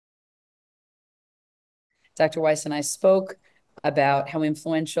Dr. Weiss and I spoke about how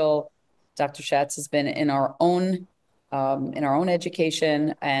influential Dr. Shatz has been in our own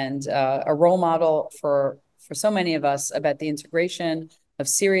education and a role model for so many of us about the integration of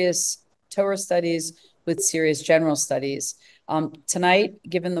serious Torah studies with serious general studies. Tonight,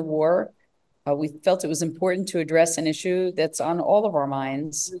 given the war, we felt it was important to address an issue that's on all of our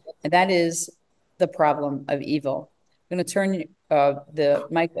minds, and that is the problem of evil. I'm going to turn the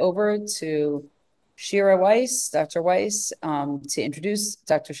mic over to Shira Weiss, Dr. Weiss, to introduce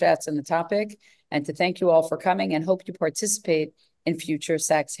Dr. Shatz and the topic, and to thank you all for coming and hope you participate in future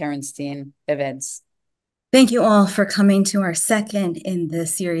Sacks-Herenstein events. Thank you all for coming to our second in the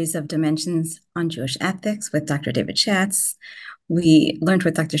series of Dimensions on Jewish Ethics with Dr. David Shatz. We learned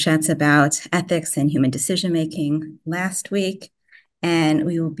with Dr. Shatz about ethics and human decision-making last week, and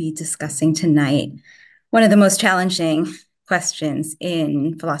we will be discussing tonight one of the most challenging questions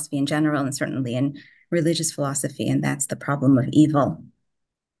in philosophy in general, and certainly in religious philosophy, and that's the problem of evil.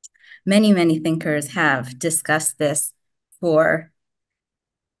 Many, many thinkers have discussed this for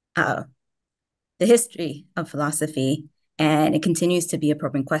the history of philosophy, and it continues to be a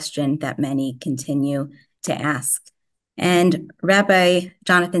probing question that many continue to ask. And Rabbi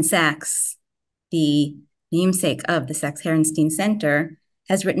Jonathan Sacks, the namesake of the Sacks-Herenstein Center,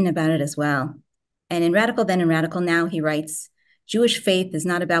 has written about it as well. And in Radical Then and Radical Now, he writes, Jewish faith is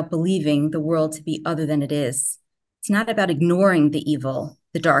not about believing the world to be other than it is. It's not about ignoring the evil,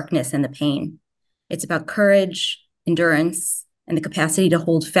 the darkness, and the pain. It's about courage, endurance, and the capacity to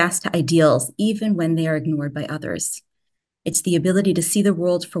hold fast to ideals even when they are ignored by others. It's the ability to see the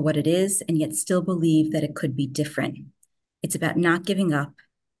world for what it is and yet still believe that it could be different. It's about not giving up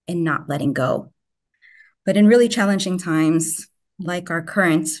and not letting go. But in really challenging times, like our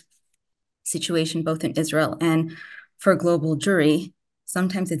current situation, both in Israel and for a global Jewry,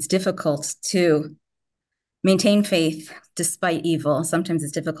 sometimes it's difficult to maintain faith despite evil. Sometimes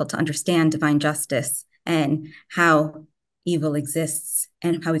it's difficult to understand divine justice and how evil exists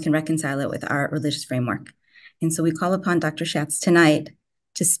and how we can reconcile it with our religious framework. And so we call upon Dr. Shatz tonight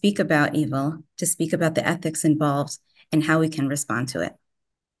to speak about evil, to speak about the ethics involved and how we can respond to it.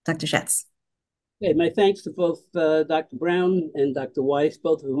 Dr. Shatz. Okay, my thanks to both Dr. Brown and Dr. Weiss,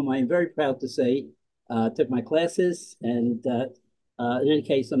 both of whom I am very proud to say took my classes. And in any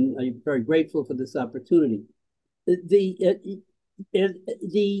case, I'm very grateful for this opportunity. It's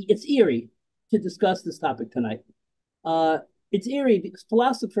eerie to discuss this topic tonight. It's eerie because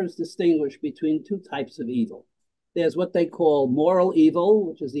philosophers distinguish between two types of evil. There's what they call moral evil,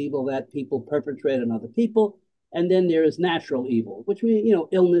 which is evil that people perpetrate on other people. And then there is natural evil, which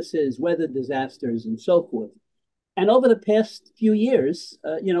illnesses, weather disasters, and so forth. And over the past few years,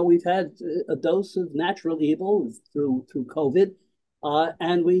 we've had a dose of natural evil through COVID,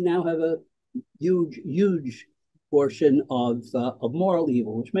 and we now have a huge portion of moral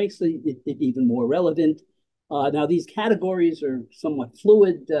evil, which makes it even more relevant. Now, these categories are somewhat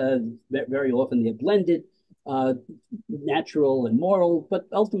fluid. Very often they're blended, natural and moral, but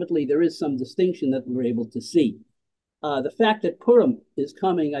ultimately there is some distinction that we're able to see. The fact that Purim is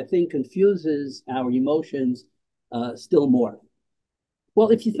coming, I think, confuses our emotions still more. Well,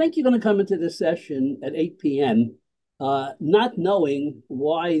 if you think you're going to come into this session at 8 p.m., not knowing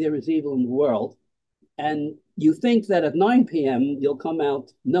why there is evil in the world, and you think that at 9 p.m. you'll come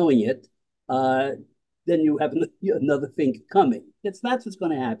out knowing it, then you have another thing coming. That's what's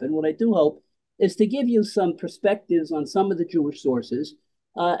going to happen. What I do hope is to give you some perspectives on some of the Jewish sources.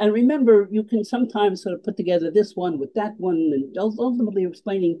 And remember, you can sometimes sort of put together this one with that one, and ultimately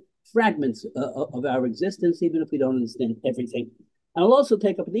explaining fragments of our existence, even if we don't understand everything. And I'll also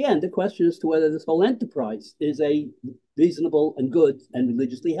take up at the end the question as to whether this whole enterprise is a reasonable and good and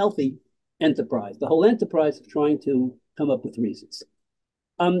religiously healthy enterprise, the whole enterprise of trying to come up with reasons.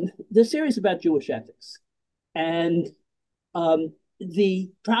 The series about Jewish ethics. And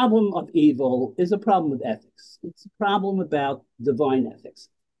the problem of evil is a problem of ethics. It's a problem about divine ethics.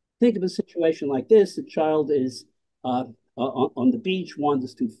 Think of a situation like this. A child is on the beach,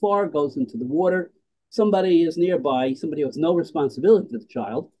 wanders too far, goes into the water. Somebody is nearby, somebody who has no responsibility for the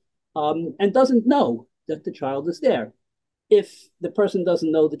child, and doesn't know that the child is there. If the person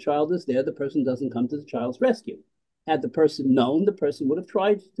doesn't know the child is there, the person doesn't come to the child's rescue. Had the person known, the person would have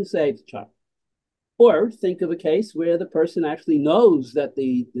tried to save the child. Or think of a case where the person actually knows that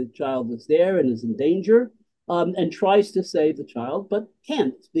the child is there and is in danger, and tries to save the child, but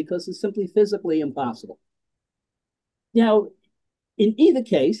can't because it's simply physically impossible. Now, in either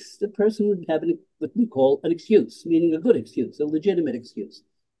case, the person would have what we call an excuse, meaning a good excuse, a legitimate excuse.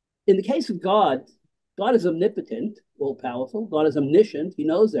 In the case of God, God is omnipotent, all-powerful. God is omniscient. He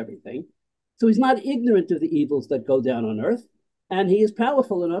knows everything. So he's not ignorant of the evils that go down on earth, and he is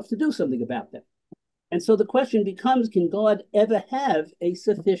powerful enough to do something about them. And so the question becomes, can God ever have a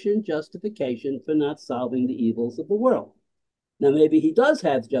sufficient justification for not solving the evils of the world? Now, maybe he does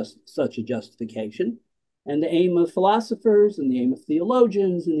have just such a justification, and the aim of philosophers and the aim of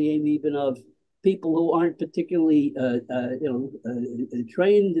theologians and the aim even of people who aren't particularly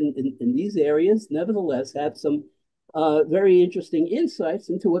trained in these areas, nevertheless have some very interesting insights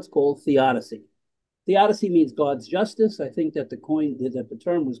into what's called theodicy. Theodicy means God's justice. I think that the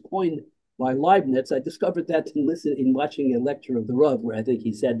term was coined by Leibniz. I discovered that in watching a lecture of the Rav, where I think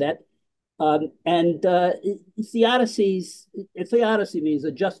he said that. Theodicy means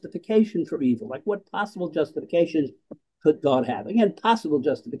a justification for evil. Like, what possible justifications could God have? Again, possible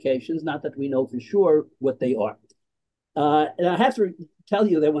justifications, not that we know for sure what they are. And I have to tell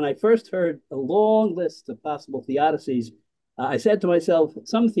you that when I first heard a long list of possible theodicies, I said to myself,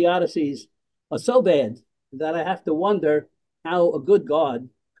 some theodicies are so bad that I have to wonder how a good God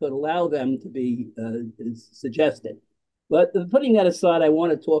could allow them to be suggested. But putting that aside, I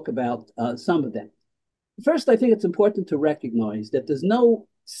want to talk about some of them. First, I think it's important to recognize that there's no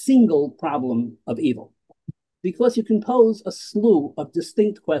single problem of evil, because you can pose a slew of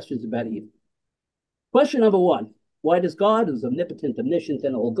distinct questions about evil. Question number one: why does God, who's omnipotent, omniscient,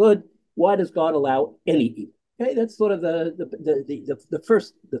 and all good, why does God allow any evil? Okay, that's sort of the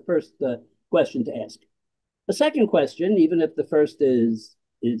first question to ask. The second question, even if the first is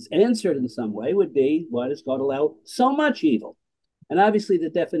answered in some way, would be, why does God allow so much evil? And obviously the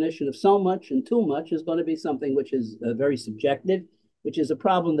definition of so much and too much is going to be something which is very subjective, which is a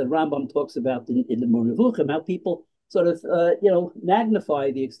problem that Rambam talks about in the Nevuchim, how people sort of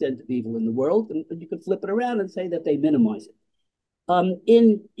magnify the extent of evil in the world, and you could flip it around and say that they minimize it. A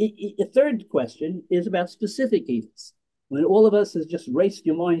third question is about specific evils. When all of us has just raced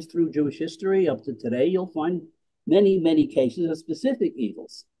your minds through Jewish history up to today, you'll find many, many cases of specific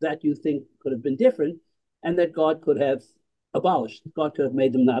evils that you think could have been different and that God could have abolished. God could have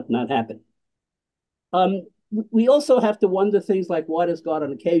made them not happen. We also have to wonder things like, why does God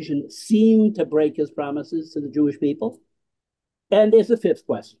on occasion seem to break his promises to the Jewish people? And there's a fifth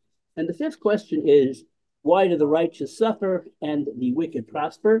question. And the fifth question is, why do the righteous suffer and the wicked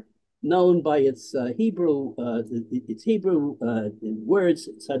prosper? Known by its Hebrew words,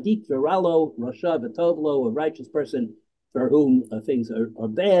 Tzaddik v'ralo, Rasha v'tovlo, a righteous person for whom things are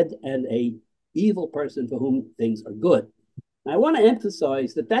bad, and a evil person for whom things are good. Now, I want to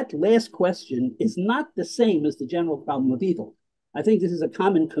emphasize that last question is not the same as the general problem of evil. I think this is a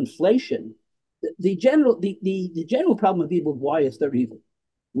common conflation. The general problem of evil, why is there evil?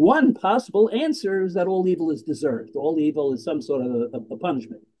 One possible answer is that all evil is deserved. All evil is some sort of a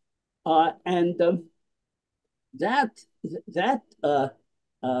punishment. Idea that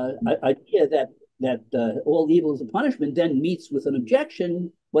all evil is a punishment then meets with an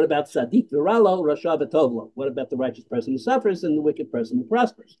objection. What about Tzaddik v'ralo, Rasha v'tovlo? What about the righteous person who suffers and the wicked person who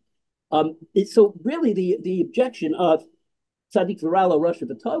prospers? So really the objection of Tzaddik v'ralo, Rasha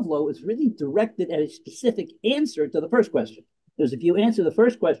v'tovlo is really directed at a specific answer to the first question. Because if you answer the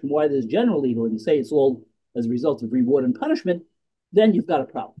first question, why there's general evil, and you say it's all as a result of reward and punishment, then you've got a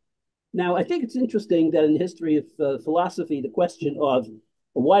problem. Now, I think it's interesting that in the history of philosophy, the question of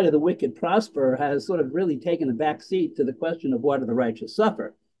why do the wicked prosper has sort of really taken a back seat to the question of why do the righteous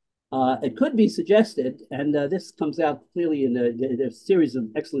suffer. It could be suggested, and this comes out clearly in a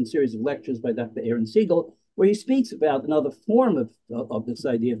excellent series of lectures by Dr. Aaron Siegel, where he speaks about another form of this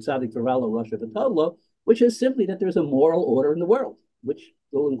idea of tzaddik v'ralo, rasha v'tovlo, which is simply that there's a moral order in the world, which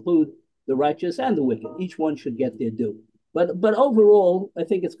will include the righteous and the wicked. Each one should get their due. But overall, I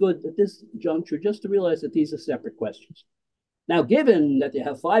think it's good at this juncture just to realize that these are separate questions. Now, given that you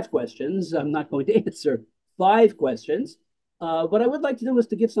have 5 questions, I'm not going to answer 5 questions. What I would like to do is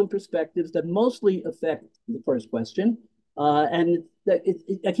to give some perspectives that mostly affect the first question. I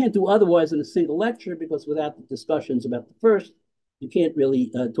can't do otherwise in a single lecture, because without the discussions about the first, you can't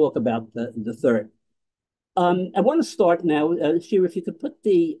really talk about the third. I want to start now. Shira, if you could put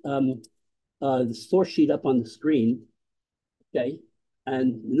the source sheet up on the screen. Okay,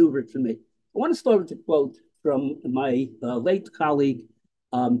 and maneuver it for me. I want to start with a quote from my late colleague,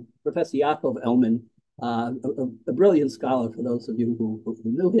 Professor Yaakov Elman, a brilliant scholar for those of you who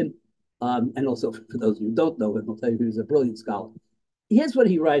knew him, and also for those of you who don't know him, I'll tell you he was a brilliant scholar. Here's what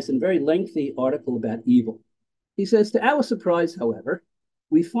he writes in a very lengthy article about evil. He says, to our surprise, however,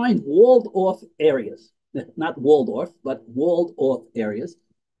 we find walled-off areas, not Waldorf, but walled-off areas,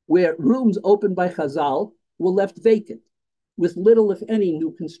 where rooms opened by Chazal were left vacant, with little, if any,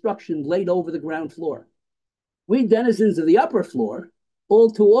 new construction laid over the ground floor. We denizens of the upper floor all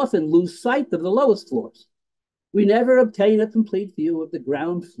too often lose sight of the lowest floors. We never obtain a complete view of the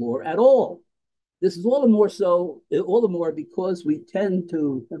ground floor at all. This is all the more so, all the more because we tend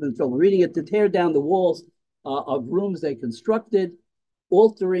to, I've been trouble reading it, to tear down the walls of rooms they constructed,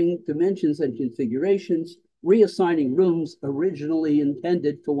 altering dimensions and configurations, reassigning rooms originally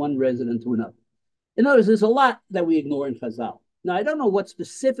intended for one resident to another. In other words, there's a lot that we ignore in Chazal. Now, I don't know what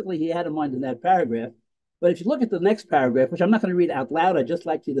specifically he had in mind in that paragraph, but if you look at the next paragraph, which I'm not going to read out loud, I'd just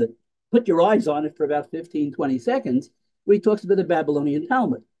like you to put your eyes on it for about 15, 20 seconds, where he talks about the Babylonian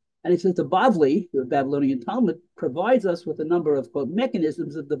Talmud. And he says the Bavli, the Babylonian Talmud, provides us with a number of, quote,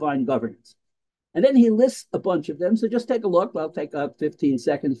 mechanisms of divine governance. And then he lists a bunch of them. So just take a look. I'll take 15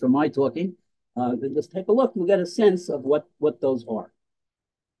 seconds from my talking. And just take a look. You'll get a sense of what those are.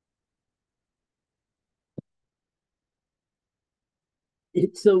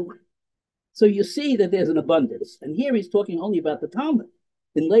 So you see that there's an abundance. And here he's talking only about the Talmud.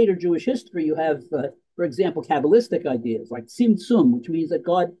 In later Jewish history, you have, for example, Kabbalistic ideas like Tzimtzum, which means that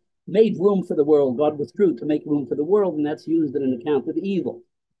God made room for the world. God withdrew to make room for the world, and that's used in an account of evil.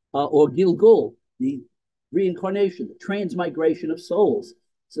 Or Gilgul, the reincarnation, the transmigration of souls,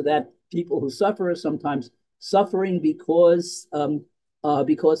 so that people who suffer are sometimes suffering because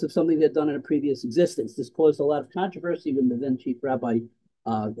of something they'd done in a previous existence. This caused a lot of controversy when the then chief rabbi,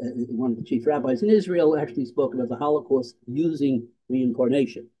 one of the chief rabbis in Israel, actually spoke about the Holocaust using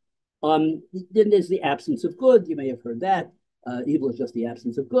reincarnation. Then there's the absence of good. You may have heard that. Evil is just the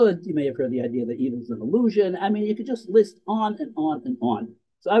absence of good. You may have heard the idea that evil is an illusion. I mean, you could just list on and on and on.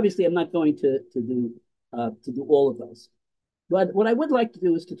 So obviously, I'm not going to do all of those. But what I would like to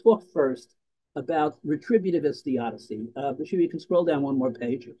do is to talk first about retributivist theodicy. Bashir, you can scroll down one more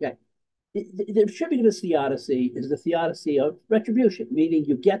page. Okay. The retributivist theodicy is the theodicy of retribution, meaning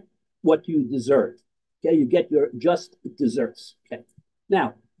you get what you deserve. Okay, you get your just deserts. Okay.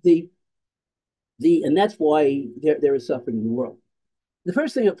 Now, and that's why there is suffering in the world. The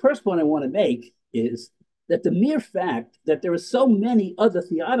first point I want to make is that the mere fact that there are so many other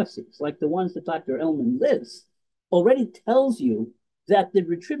theodicies, like the ones that Dr. Elman lists, already tells you that the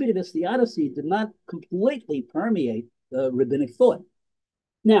retributivist theodicy did not completely permeate rabbinic thought.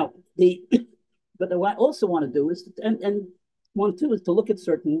 Now, but what I also want to do is, is to look at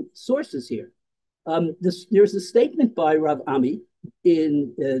certain sources here. There's a statement by Rav Ami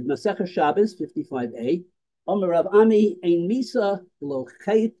in Masechah Shabbos 55a. Omer Rav Ami ein misa lo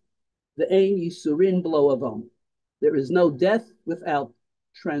chet ve'ein yisurin b'lo avon. There is no death without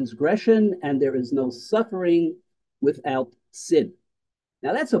transgression, and there is no suffering without sin.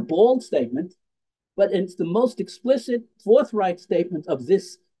 Now that's a bold statement, but it's the most explicit, forthright statement of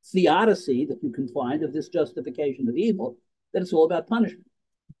this theodicy that you can find, of this justification of evil, that it's all about punishment.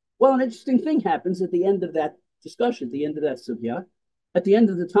 Well, an interesting thing happens at the end of that discussion, at the end of that sugya. At the end,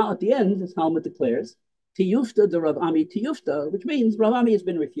 the Talmud declares, Tiyufta de Rav Ami Tiyufta, which means Rav Ami has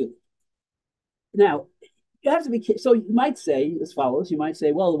been refuted. Now, you have to be, so you might say as follows, you might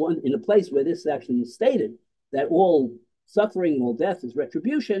say, well, in a place where this actually is stated, that all suffering, all death is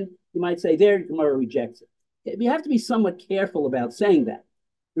retribution, you might say there, Gemara rejects it. You have to be somewhat careful about saying that.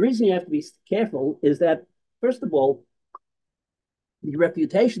 The reason you have to be careful is that, first of all, the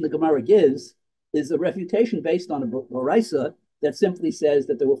refutation the Gemara gives is a refutation based on a Boraisa that simply says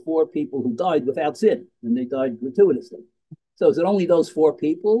that there were 4 people who died without sin, and they died gratuitously. So is it only those 4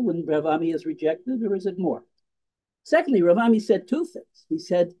 people when Rav Ami is rejected, or is it more? Secondly, Rav Ami said 2 things.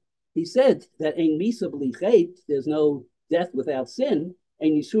 He said that ein misa b'li chet, there's no death without sin,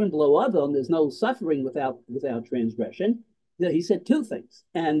 ein yisurin b'lo avon, there's no suffering without transgression. He said 2 things,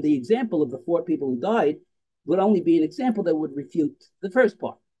 and the example of the 4 people who died would only be an example that would refute the first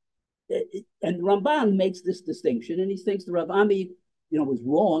part. And Ramban makes this distinction, and he thinks the Rav Ami, was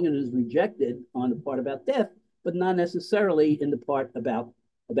wrong and is rejected on the part about death, but not necessarily in the part about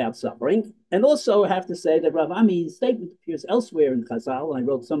suffering. And also, I have to say that Rav Ami's statement appears elsewhere in Chazal, and I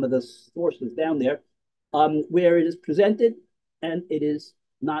wrote some of the sources down there, where it is presented and it is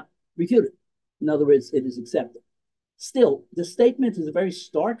not refuted. In other words, it is accepted. Still, the statement is a very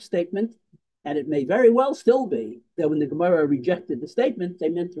stark statement, and it may very well still be that when the Gemara rejected the statement, they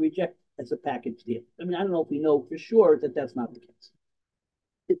meant to reject as a package deal. I mean, I don't know if we know for sure that that's not the case.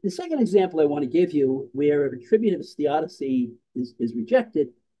 The second example I want to give you where a retributivist theodicy is rejected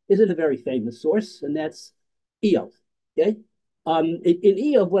is in a very famous source, and that's Eov. Okay, in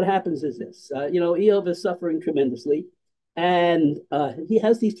Eov, what happens is this: Eov is suffering tremendously, and he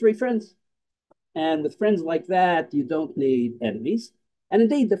has these 3 friends, and with friends like that, you don't need enemies. And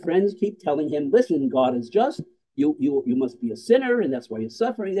indeed, the friends keep telling him, "Listen, God is just. You must be a sinner, and that's why you're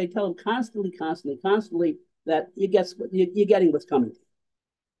suffering." They tell him constantly that you're getting what's coming.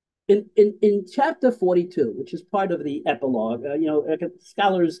 in chapter 42, which is part of the epilogue,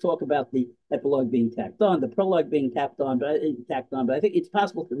 scholars talk about the epilogue being tacked on, the prologue being tacked on, but I think it's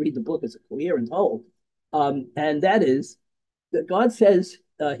possible to read the book as a coherent whole. And that is that God says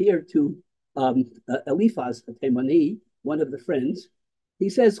here to Eliphaz Temani, one of the friends, he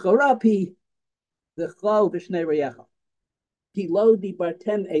says, "Chorapi v'chol v'shnei reyecha, ki lo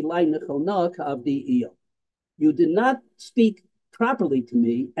dibartem elai nechona ka'avdi Iyov." You did not speak properly to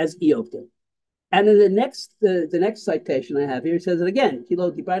me as Iyov did. And in the next citation I have here, it says it again, "Ki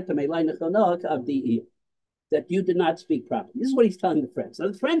lo dibartem elai nechona ka'avdi Iyov," that you did not speak properly. This is what he's telling the friends. Now,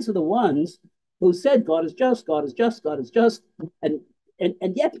 the friends are the ones who said God is just, God is just, God is just, and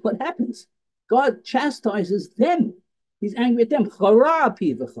yet what happens? God chastises them. He's angry at them.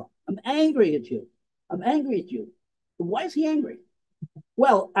 I'm angry at you. I'm angry at you. Why is he angry?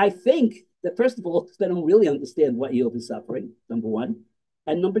 Well, I think that first of all, they don't really understand what Iyov is suffering, number one.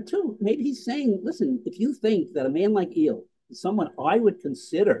 And number two, maybe he's saying, listen, if you think that a man like Iyov is someone I would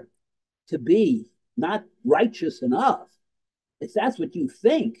consider to be not righteous enough, if that's what you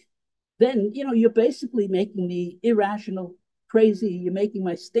think, then you're basically making me irrational, crazy. You're making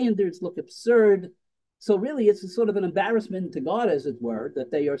my standards look absurd. So really, it's a sort of an embarrassment to God, as it were,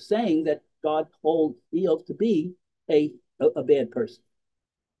 that they are saying that God called Iyov to be a bad person.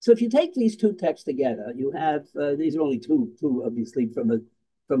 So if you take these two texts together, you have these are only two obviously from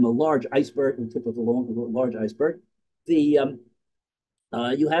a large iceberg, the tip of a large iceberg. You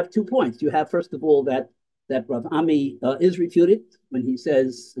have 2 points. You have first of all that Rav Ami is refuted when he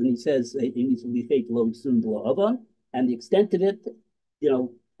says and the extent of it,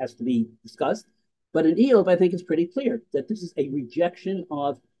 has to be discussed. But in Iyov, I think it's pretty clear that this is a rejection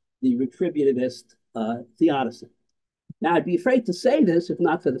of the retributivist theodicy. Now, I'd be afraid to say this if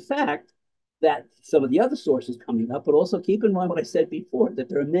not for the fact that some of the other sources coming up, but also keep in mind what I said before, that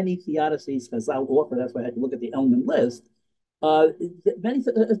there are many theodicies Chazal offer. That's why I had to look at the element list. Many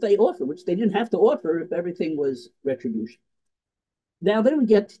they offer, which they didn't have to offer if everything was retribution. Now, then we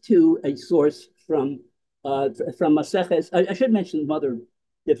get to a source from Maseches. I should mention some other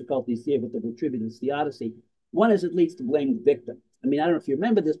difficulties here with the retributivist theodicy. One is it leads to blame the victim. I mean, I don't know if you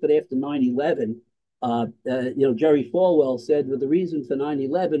remember this, but after 9/11, Jerry Falwell said the reason for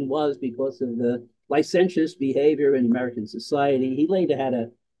 9/11 was because of the licentious behavior in American society. He later had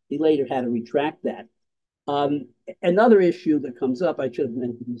to retract that. Another issue that comes up, I should have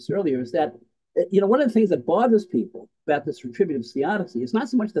mentioned this earlier, is that one of the things that bothers people about this retributive theodicy is not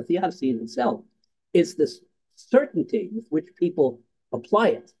so much the theodicy in itself, it's this certainty with which people apply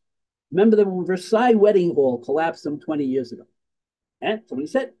it. Remember, the Versailles wedding hall collapsed some 20 years ago. And somebody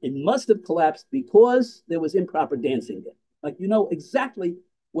said it must have collapsed because there was improper dancing there. Like, exactly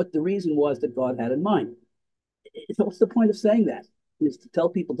what the reason was that God had in mind. So what's the point of saying that? Is to tell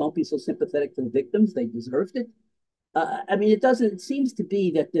people don't be so sympathetic to the victims, they deserved it. It seems to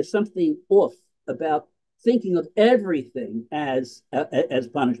be that there's something off about thinking of everything as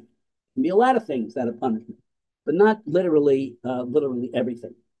punishment. There can be a lot of things that are punishment, but not literally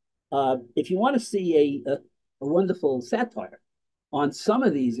everything. If you want to see a wonderful satire on some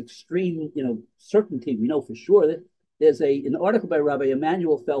of these extreme, certainty, we know for sure that there's an article by Rabbi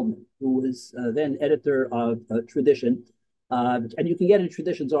Emanuel Feldman, who was then editor of Tradition, and you can get in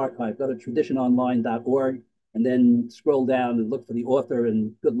Tradition's archive. Go to traditiononline.org and then scroll down and look for the author,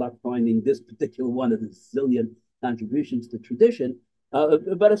 and good luck finding this particular one of the zillion contributions to Tradition.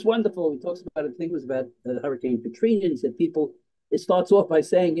 But it's wonderful. He talks about, I think it was about Hurricane Katrina, and he said it starts off by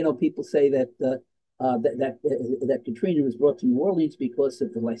saying, people say that that Katrina was brought to New Orleans because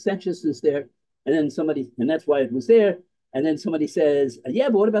of the licentiousness there, and that's why it was there. And then somebody says, yeah,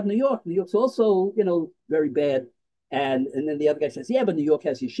 but what about New York? New York's also, very bad. And then the other guy says, yeah, but New York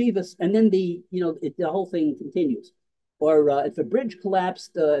has yeshivas. And then the whole thing continues. Or if a bridge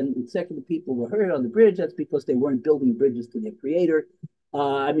collapsed and secular people were hurt on the bridge, that's because they weren't building bridges to their creator.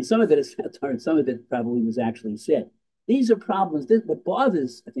 Some of it is satire, and some of it probably was actually said. These are problems. What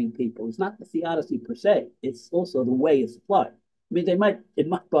bothers, I think, people is not the theodicy per se. It's also the way it's applied. It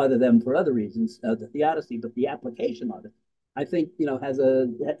might bother them for other reasons, the theodicy, but the application of it, I think, has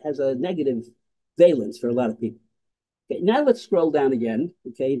a negative valence for a lot of people. Okay, now let's scroll down again.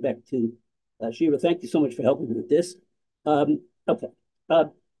 Okay, back to Shira. Thank you so much for helping me with this. Okay,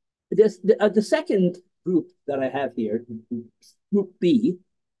 the second group that I have here, Group B,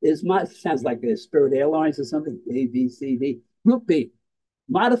 sounds like a Spirit Airlines or something. A, B, C, D. Group B,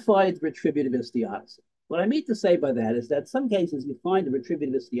 modified retributivist theodicy. What I mean to say by that is that in some cases you find a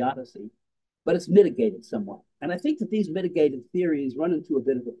retributivist theodicy, but it's mitigated somewhat. And I think that these mitigated theories run into a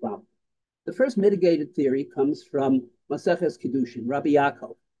bit of a problem. The first mitigated theory comes from Maseches Kiddushin, Rabbi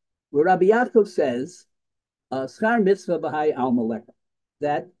Yaakov. where Rabbi Yaakov says, schar mitzvah b'hai al maleka,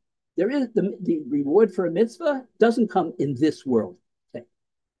 that there is the reward for a mitzvah doesn't come in this world. Okay.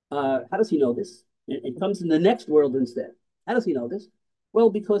 How does he know this? It comes in the next world instead. How does he know this? Well,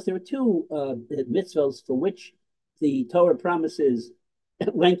 because there are two mitzvahs for which the Torah promises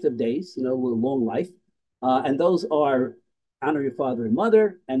length of days, a long life, and those are honor your father and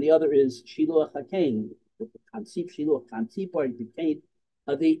mother, and the other is shiluach hakein, kansip shiluach kansip or kain.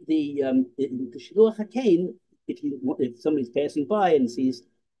 The shiluach hakein, if somebody's passing by and sees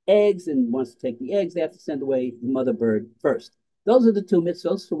eggs and wants to take the eggs, they have to send away the mother bird first. Those are the two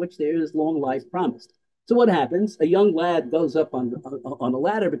mitzvahs for which there is long life promised. So what happens? A young lad goes up on a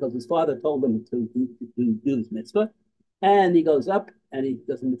ladder because his father told him to do this mitzvah, and he goes up and he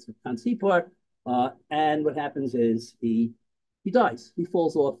does the mitzvah kansipar, and what happens is he dies. He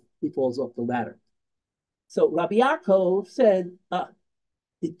falls off the ladder. So Rabbi Yaakov said,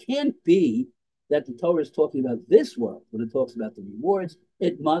 it can't be that the Torah is talking about this world when it talks about the rewards.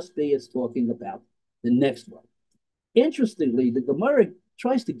 It must be it's talking about the next world. Interestingly, the Gemara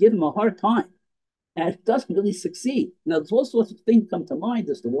tries to give him a hard time, and it doesn't really succeed. Now, there's all sorts of things come to mind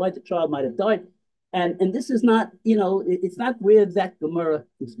as to why the child might have died, and this is not, it's not where that Gemara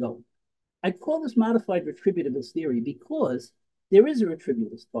is going. I call this modified retributivist theory because there is a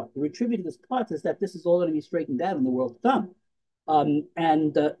retributivist part. The retributivist part is that this is all going to be straightened out in the world to come. So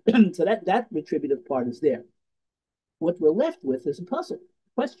that retributive part is there. What we're left with is a puzzle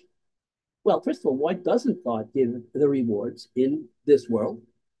question. Well, first of all, why doesn't God give the rewards in this world?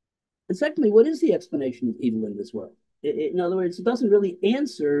 And secondly, what is the explanation of evil in this world? In other words, it doesn't really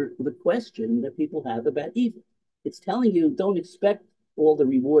answer the question that people have about evil. It's telling you don't expect all the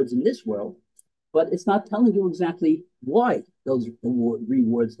rewards in this world, but it's not telling you exactly why those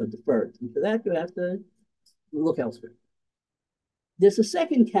rewards are deferred. And for that, you have to look elsewhere. There's a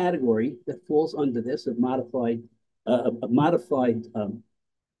second category that falls under this of modified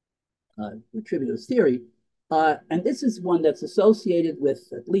retributive theory, and this is one that's associated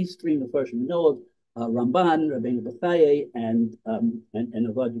with at least three Mefarshim we know of: Ramban, Rabbeinu Bachai, and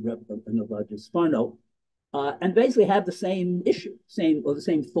Novadia Sforno, and basically have the same issue, the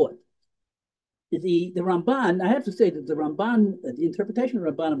same thought. The Ramban, I have to say that the Ramban, the interpretation of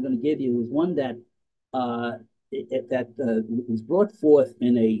Ramban I'm going to give you is one that was brought forth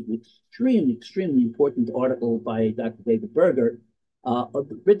in an extremely important article by Dr. David Berger,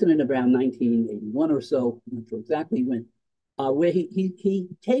 written in around 1981 or so, I'm not sure exactly when, where he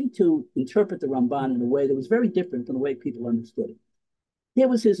came to interpret the Ramban in a way that was very different from the way people understood it. Here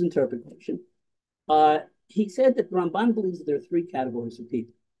was his interpretation. He said that Ramban believes that there are three categories of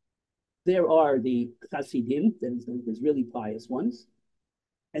people. There are the Hasidim, that is the really pious ones.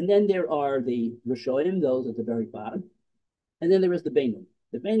 And then there are the Rishonim, those at the very bottom. And then there is the Beinonim.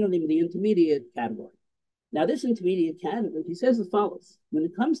 The Beinonim, the intermediate category. Now, this intermediate category, he says as follows: when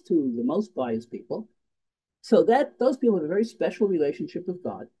it comes to the most pious people, so that those people have a very special relationship with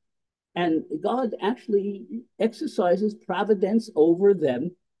God, and God actually exercises providence over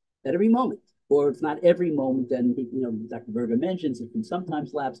them at every moment. Or if not every moment, then Dr. Berger mentions it can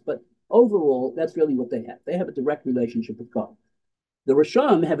sometimes lapse, but overall, that's really what they have. They have a direct relationship with God. The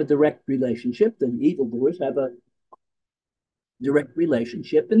Risham have a direct relationship. The evildoers have a direct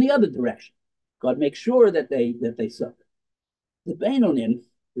relationship in the other direction. God makes sure that they suffer. The Beinonim,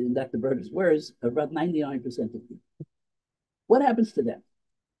 in Dr. Berger's words, are about 99% of people. What happens to them?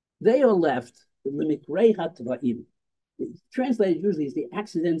 They are left l'mikrei hatva'im. Translated usually as the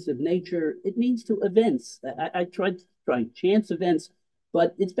accidents of nature. It means to events. I tried chance events,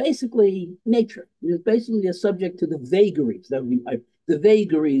 but it's basically nature. It's basically a subject to the vagaries. That would be the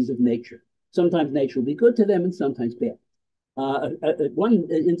vagaries of nature. Sometimes nature will be good to them, and sometimes bad.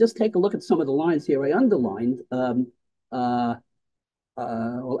 And just take a look at some of the lines here I underlined. Well,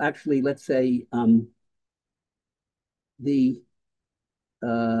 actually, let's say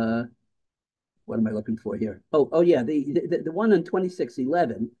what am I looking for here? Oh yeah, the one on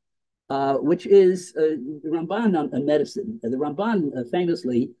 2611, which is the Ramban on medicine. The Ramban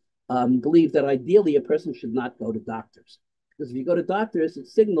famously believed that ideally a person should not go to doctors, because if you go to doctors, it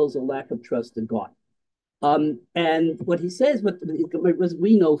signals a lack of trust in God. And what he says,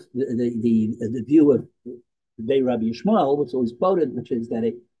 we know the view of the Rabbi Yishmael, which is always quoted, which is that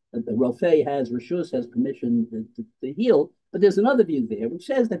the Rofei has permission to heal. But there's another view there, which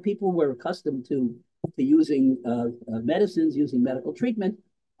says that people were accustomed to using medicines, using medical treatment,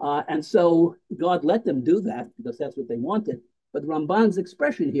 and so God let them do that because that's what they wanted. But Ramban's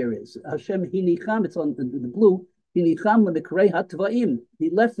expression here is Hashem hinicham. It's on the blue. Hinicham lemikrei hatva'im. He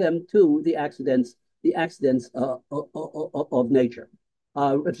left them to the accidents of nature.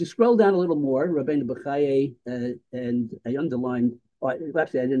 If you scroll down a little more, Rabbeinu Bechaye, and I underlined,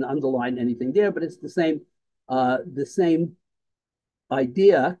 actually I didn't underline anything there, but it's the same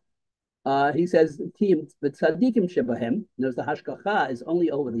idea. He says, the tzaddikim shebahem, there's the hashkacha is only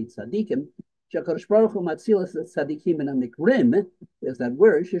over the tzaddikim. Shakadosh Baruch Hu matzilas tzaddikim in amikrim. There's that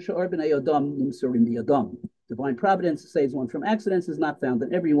word. Sheshor b'nei Adam nimsurim b'Adam. Divine providence saves one from accidents is not found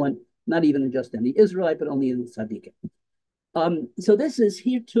in everyone, not even in just any Israelite, but only in the tzaddikim. So this is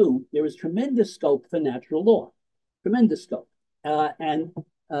here too. There is tremendous scope for natural law, tremendous scope, and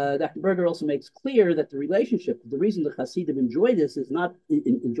Dr. Berger also makes clear that the relationship, the reason the Hasidim enjoy this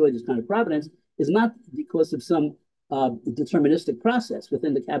kind of providence, is not because of some deterministic process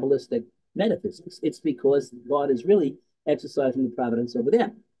within the Kabbalistic metaphysics. It's because God is really exercising the providence over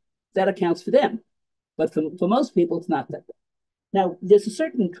them. That accounts for them. But for most people, it's not that way. Now, there's a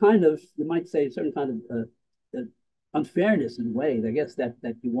certain kind of, you might say, a certain kind of unfairness in a way, I guess, that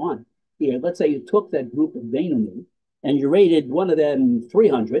you want here. Let's say you took that group of Beinoni, and you rated one of them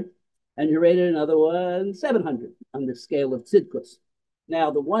 300, and you rated another one 700 on the scale of tzidkus.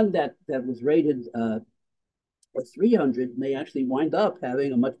 Now, the one that was rated 300 may actually wind up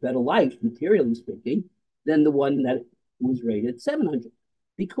having a much better life, materially speaking, than the one that was rated 700,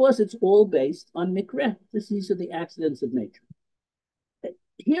 because it's all based on mikreh. These are the accidents of nature.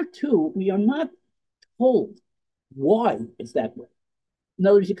 Here, too, we are not told why it's that way. In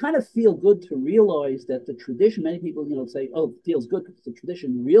other words, you kind of feel good to realize that the tradition, many people, say, oh, it feels good because the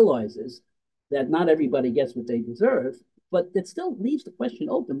tradition realizes that not everybody gets what they deserve, but it still leaves the question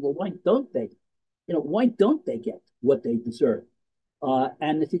open. Well, why don't they? Why don't they get what they deserve?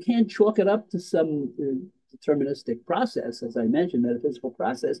 And if you can't chalk it up to some deterministic process, as I mentioned, metaphysical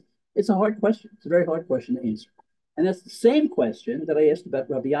process, it's a hard question. It's a very hard question to answer. And that's the same question that I asked about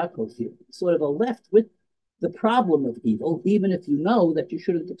Rabbi Yaakov's view. Sort of left with the problem of evil, even if you know that you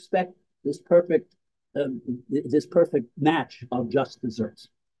shouldn't expect this perfect match of just desserts.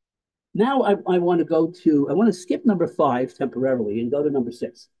 Now I want to skip number 5 temporarily and go to number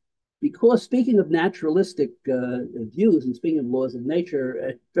 6, because speaking of naturalistic views and speaking of laws of nature,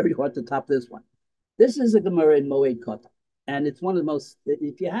 it's very hard to top this one. This is a Gemara in Moed Katan, and it's one of the most.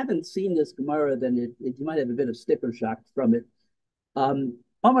 If you haven't seen this Gemara, then you might have a bit of sticker shock from it.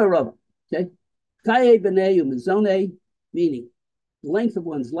 Amar Rava, okay. Kaye b'nei umizone, meaning the length of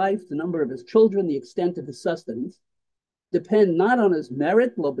one's life, the number of his children, the extent of his sustenance, depend not on his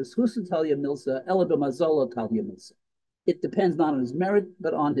merit, lo b'schusa talya milsa, ela b'mazolo talya milsa. It depends not on his merit,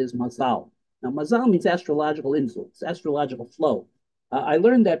 but on his mazal. Now, mazal means astrological influence, astrological flow. I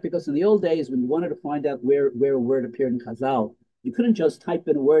learned that because in the old days, when you wanted to find out where a word appeared in Chazal, you couldn't just type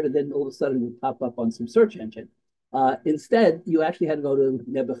in a word and then all of a sudden it would pop up on some search engine. Instead, you actually had to go to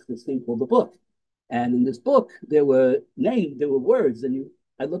Nebuch, this thing called the book. And in this book, there were words, and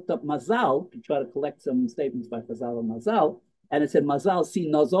I looked up mazal to try to collect some statements by Chazal and mazal, and it said mazal si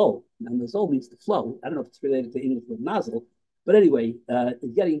nozol. Now nozol means the flow. I don't know if it's related to English with nozzle, but anyway,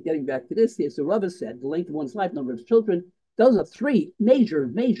 getting back to this here, so Rava said the length of one's life, number of children, those are 3 major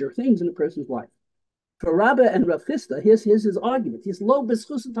things in a person's life. For Rabba and Rav Chisda, here's his argument. His lo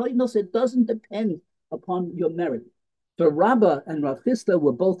b'schus talmid it doesn't depend upon your merit. For Rabba and Rav Chisda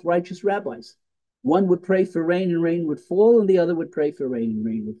were both righteous rabbis. One would pray for rain and rain would fall, and the other would pray for rain and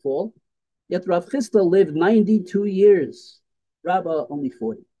rain would fall. Yet Rav Chisda lived 92 years, Rabba only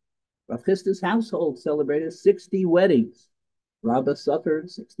 40. Rav Chisda's household celebrated 60 weddings. Rabba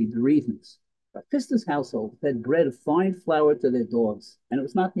suffered 60 bereavements. Rav Chisda's household fed bread of fine flour to their dogs, and it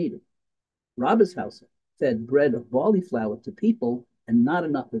was not needed. Rabba's household fed bread of barley flour to people, and not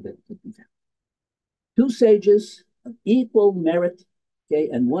enough of it could be found. 2 sages of equal merit, okay,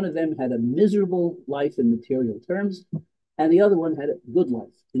 and one of them had a miserable life in material terms, and the other one had a good life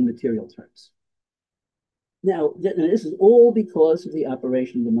in material terms. Now, this is all because of the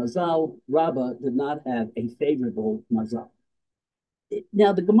operation of the mazal. Rabbah did not have a favorable mazal.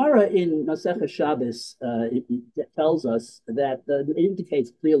 Now, the Gemara in Masechah Shabbos it tells us that it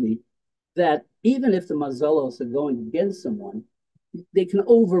indicates clearly that even if the mazalos are going against someone, they can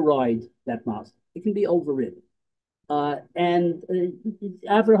override that mazal. It can be overridden. And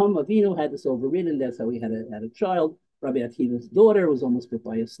Avraham Avinu had this overridden. That's how he had a child. Rabbi Akiva's daughter was almost bit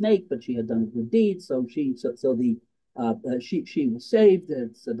by a snake, but she had done a good deed, so she was saved.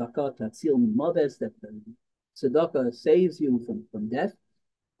 Tzedakah tatzil mimaves, that tzedakah saves you from death.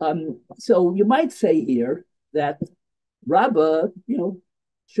 So you might say here that Rabbah,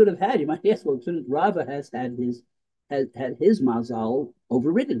 should have had. You might ask, well, shouldn't Rabbah had his mazal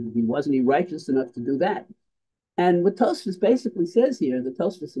overridden? Wasn't he righteous enough to do that? And what Tosfos basically says here, the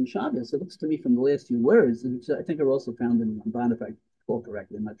Tosfos in Shabbos, it looks to me from the last few words, which I think are also found in Ramban, if I recall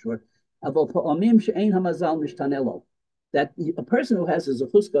correctly, I'm not sure. That a person who has a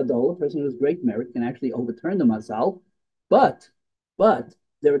zechus gadol, a person who has great merit, can actually overturn the mazal, but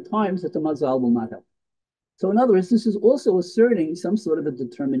there are times that the mazal will not help. So in other words, this is also asserting some sort of a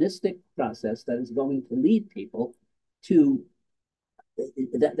deterministic process that is going to lead people to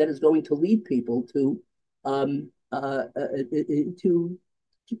that is going to lead people to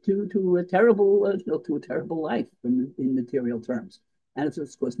a terrible to a terrible life in material terms, and it's of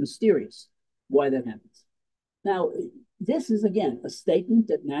course mysterious why that happens. Now, this is again a statement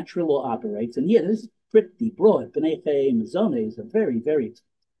that natural law operates, and here this is pretty broad. B'nei Chai Mazone is a very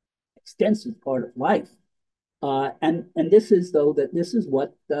extensive part of life, and this is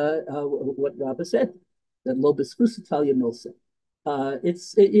what Rabba said, that lo b'zchus Italia milsa.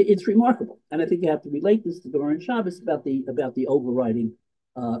 It's remarkable, and I think you have to relate this to Gemara and Shabbos about the overriding,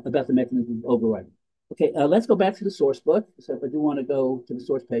 about the mechanism of overriding. Okay, let's go back to the source book. So if I do want to go to the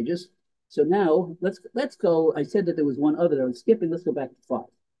source pages, so now let's go. I said that there was one other that I was skipping. Let's go back to 5.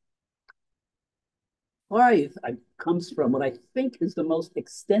 5 comes from what I think is the most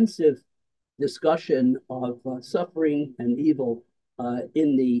extensive discussion of suffering and evil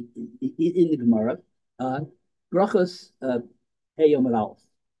in the Gemara. Brachos Heyom Aleph.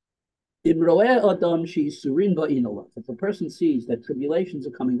 If a person sees that tribulations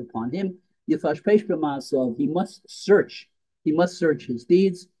are coming upon him, he must search his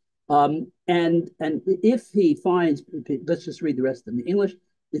deeds. And if he finds, let's just read the rest in the English.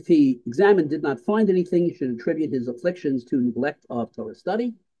 If he examined, did not find anything, he should attribute his afflictions to neglect of Torah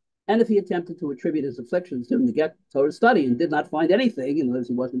study. And if he attempted to attribute his afflictions to neglect Torah study and did not find anything, in other words,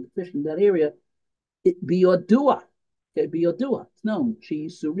 he wasn't deficient in that area, it be your dua. Okay, biyodua. It's known.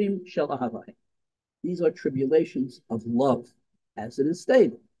 Surim shel ahavai. These are tribulations of love, as it is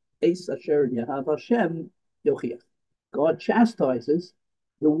stated. Eis asher yahav Hashem yochiach. God chastises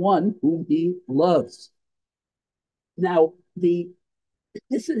the one whom He loves. Now,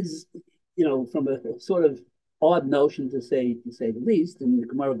 this is, from a sort of odd notion to say the least. And the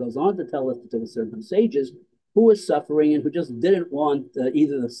Gemara goes on to tell us that there were certain sages who were suffering and who just didn't want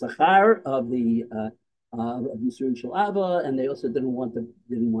either the sachar of the Yisurin Shel Ava, and they also didn't want the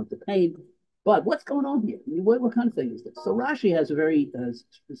pain. But what's going on here? I mean, what kind of thing is this? So Rashi has a very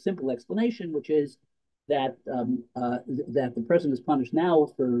simple explanation, which is that that the person is punished now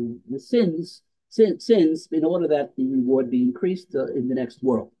for the sins in order that the reward be increased in the next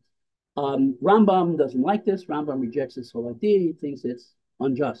world. Rambam doesn't like this. Rambam rejects this whole idea. He thinks it's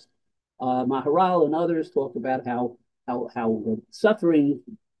unjust. Maharal and others talk about how suffering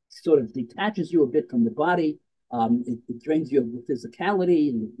sort of detaches you a bit from the body. It drains you of physicality,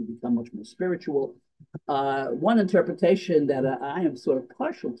 and you become much more spiritual. One interpretation that I am sort of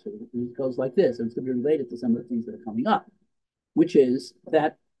partial to goes like this, and it's going to be related to some of the things that are coming up, which is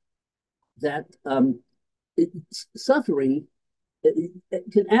that suffering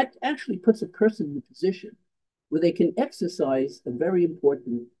can actually puts a person in a position where they can exercise a very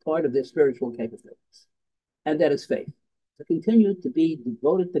important part of their spiritual capabilities, and that is faith. To continue to be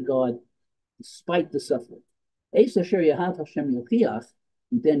devoted to God despite the suffering. Eis asher yahav Hashem yochiach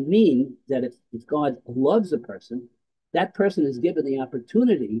then mean that if God loves a person, that person is given the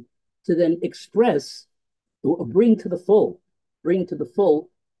opportunity to then express or bring to the full the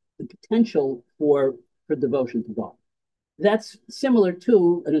potential for devotion to God. That's similar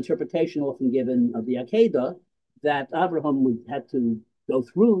to an interpretation often given of the Akedah, that Abraham had to go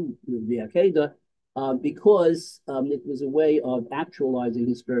through the Akedah because it was a way of actualizing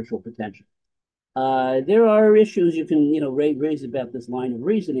his spiritual potential. There are issues you can raise about this line of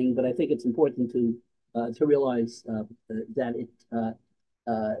reasoning, but I think it's important to realize that it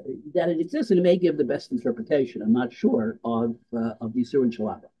exists, and it may give the best interpretation. I'm not sure of the Yisurin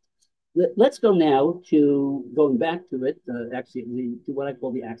Shel Ava. Let's go now to going back to it, to what I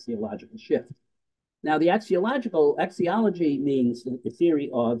call the axiological shift. Now, the axiology means the theory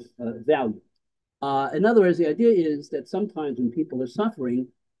of value. In other words, the idea is that sometimes when people are suffering,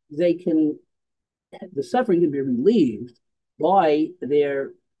 the suffering can be relieved by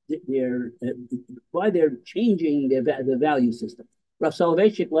their changing the value system. Rav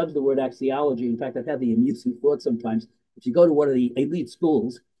Soloveitchik loves the word axiology. In fact, I've had the amusing thought sometimes, if you go to one of the elite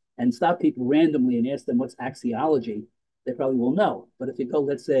schools and stop people randomly and ask them what's axiology, they probably will know. But if you go,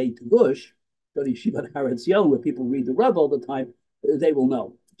 let's say, to Gush, go to Yeshiva Har Etzion, where people read the Rav all the time, they will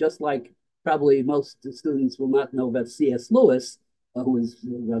know. Just like probably most students will not know about C.S. Lewis, who is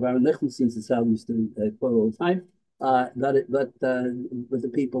Rav Aaron Lichtenstein's used to quote all the time, but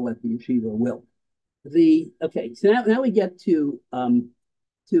the people at the Yeshiva will. So now we get to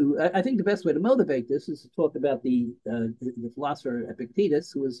I think the best way to motivate this is to talk about the philosopher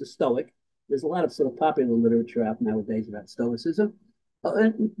Epictetus, who was a Stoic. There's a lot of sort of popular literature out nowadays about Stoicism.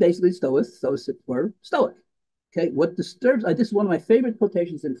 And basically, Stoics were Stoic. Okay, what disturbs, this is one of my favorite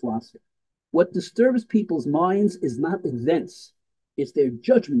quotations in philosophy. What disturbs people's minds is not events, it's their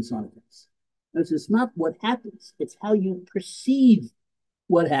judgments on events. It's not what happens, it's how you perceive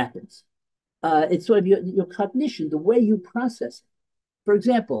what happens. It's sort of your cognition, the way you process it. For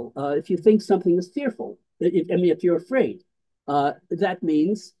example, if you think something is fearful, if you're afraid, that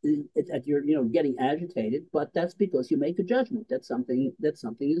means that you're, getting agitated, but that's because you make a judgment that something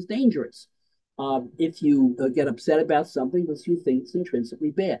is dangerous. If you get upset about something because you think it's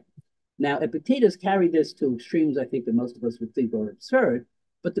intrinsically bad. Now, Epictetus carried this to extremes I think that most of us would think are absurd,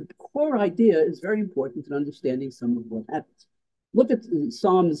 but the core idea is very important in understanding some of what happens. Look at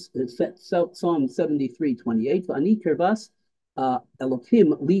Psalm 73:28. Ani kirvas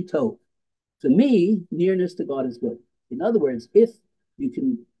Elohim lito. To me, nearness to God is good. In other words, if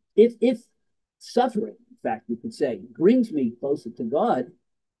suffering, in fact, you could say, brings me closer to God,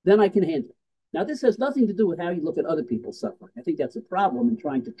 then I can handle it. Now, this has nothing to do with how you look at other people's suffering. I think that's a problem in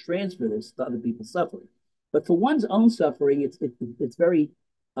trying to transfer this to other people's suffering. But for one's own suffering, it's very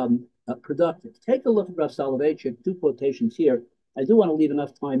productive. Take a look at Rav Soloveitchik, two quotations here. I do want to leave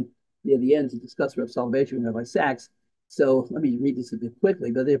enough time near the end to discuss Rav Soloveitchik and Rabbi Sacks. So let me read this a bit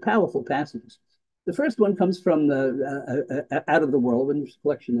quickly, but they're powerful passages. The first one comes from Out of the Whirlwind, a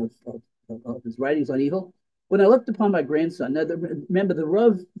collection of his writings on evil. When I looked upon my grandson, now remember the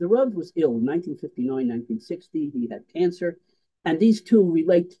Rav was ill in 1959, 1960. He had cancer, and these two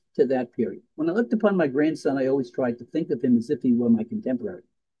relate to that period. When I looked upon my grandson, I always tried to think of him as if he were my contemporary.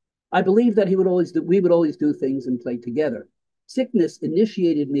 I believed that we would always do things and play together. Sickness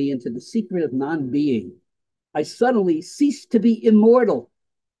initiated me into the secret of non-being. I suddenly ceased to be immortal.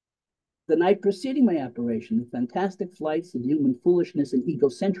 The night preceding my operation, the fantastic flights of human foolishness and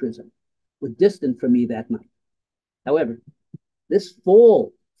egocentrism were distant from me that night. However, this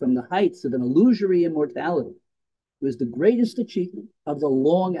fall from the heights of an illusory immortality was the greatest achievement of the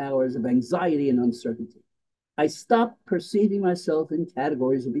long hours of anxiety and uncertainty. I stopped perceiving myself in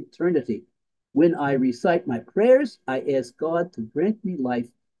categories of eternity. When I recite my prayers, I ask God to grant me life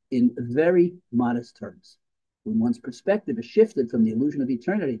in very modest terms. When one's perspective is shifted from the illusion of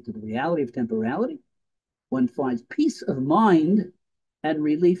eternity to the reality of temporality, one finds peace of mind and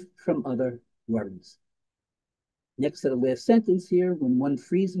relief from other worries. Next to the last sentence here, when one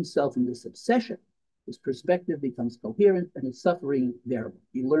frees himself from this obsession, his perspective becomes coherent and his suffering bearable.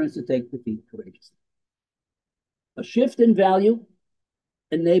 He learns to take defeat courageously. A shift in value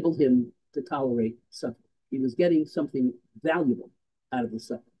enabled him to tolerate suffering. He was getting something valuable out of the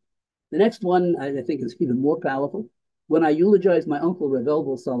suffering. The next one, I think, is even more powerful. When I eulogized my uncle, Rav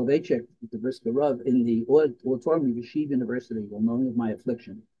Elvel Soloveitchik, the Brisker Rav, in the auditorium of Yeshiva University, while knowing of my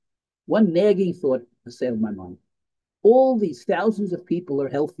affliction, one nagging thought assailed my mind. All these thousands of people are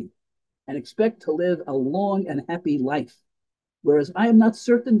healthy and expect to live a long and happy life, whereas I am not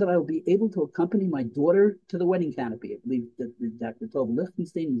certain that I will be able to accompany my daughter to the wedding canopy. I believe that Dr. Tova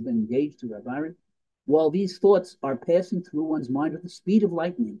Lichtenstein has been engaged to Rav Aaron. While these thoughts are passing through one's mind with the speed of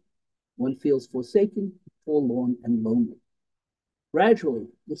lightning, one feels forsaken, forlorn, and lonely. Gradually,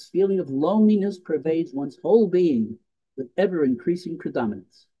 this feeling of loneliness pervades one's whole being with ever-increasing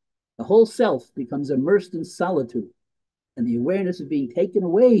predominance. The whole self becomes immersed in solitude, and the awareness of being taken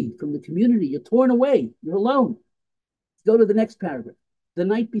away from the community. You're torn away. You're alone. Go to the next paragraph. The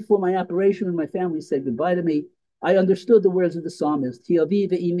night before my operation, when my family said goodbye to me, I understood the words of the psalmist, Ti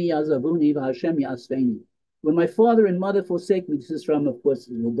ve'imi azavuni v'Hashem ya'asveni. When my father and mother forsake me, this is from, of course,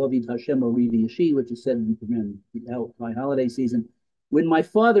 David Hashem Orivi Yashi, which is said in the high holiday season. When my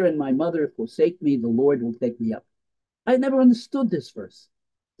father and my mother forsake me, the Lord will take me up. I never understood this verse.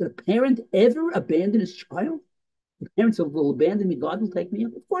 Did a parent ever abandon his child? The parents will abandon me, God will take me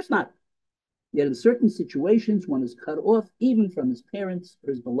up? Of course not. Yet in certain situations, one is cut off even from his parents or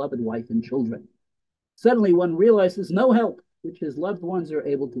his beloved wife and children. Suddenly, one realizes no help which his loved ones are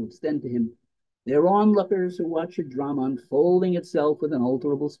able to extend to him. They're onlookers who watch a drama unfolding itself with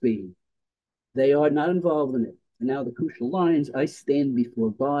unalterable speed. They are not involved in it. And now the crucial lines, I stand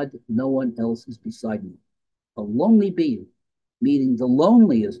before God, no one else is beside me. A lonely being, meaning the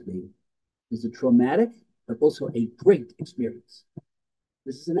loneliest being, is a traumatic, but also a great experience.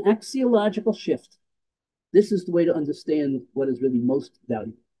 This is an axiological shift. This is the way to understand what is really most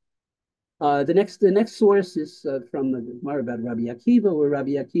valuable. The next source is from the Gemara about Rabbi Akiva, where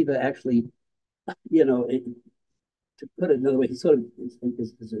Rabbi Akiva actually, to put it another way, he sort of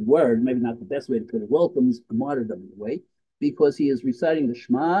is a word, maybe not the best way to put it, welcomes martyrdom in a way. because he is reciting the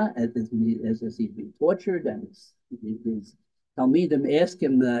Shema as he's being tortured, and his Talmidim ask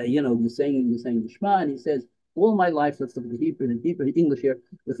him, you're saying the Shema, and he says, all my life, let's look at the Hebrew English here,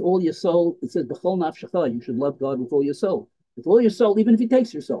 with all your soul, it says, B'chol nafshecha, you should love God with all your soul. With all your soul, even if he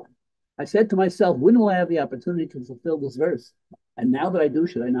takes your soul. I said to myself, when will I have the opportunity to fulfill this verse? And now that I do,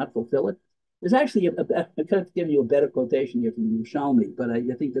 should I not fulfill it? There's actually, I could have given you a better quotation here from Yerushalmi, but I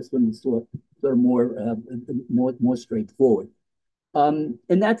think this one is sort of more straightforward. And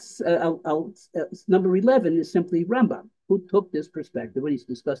that's, number 11 is simply Rambam, who took this perspective when he's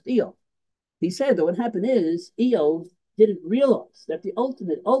discussed Eov. He said that what happened is Eov didn't realize that the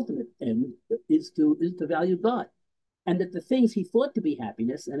ultimate end is to value God. And that the things he thought to be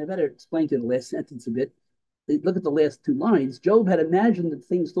happiness, and I better explain to the last sentence a bit. Look at the last two lines. Job had imagined that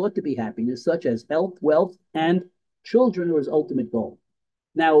things thought to be happiness, such as health, wealth, and children, were his ultimate goal.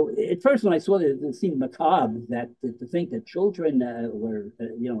 Now, at first, when I saw it, it seemed macabre that to think that children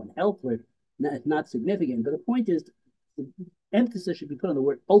and health were not significant. But the point is, the emphasis should be put on the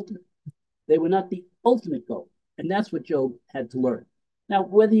word ultimate. They were not the ultimate goal, and that's what Job had to learn. Now,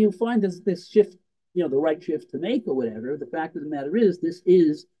 whether you find this shift, the right shift to make or whatever, the fact of the matter is, this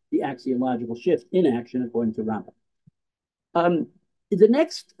is the axiological shift in action, according to Rambam. The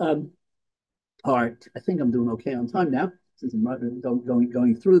next part, I think I'm doing okay on time now, since I'm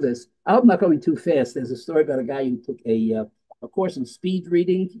going through this. I hope I'm not going too fast. There's a story about a guy who took a course in speed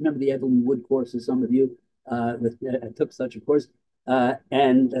reading. Remember the Evelyn Wood courses? Some of you took such a course.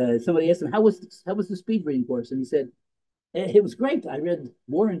 And somebody asked him, how was the speed reading course? And he said, it was great. I read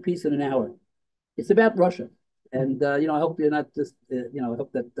War and Peace in an hour. It's about Russia. And, I hope you're not just, I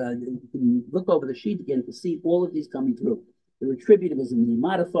hope that you can look over the sheet again to see all of these coming through. The retributivism, the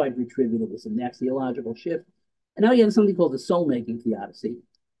modified retributivism, the axiological shift. And now you have something called the soul-making theodicy.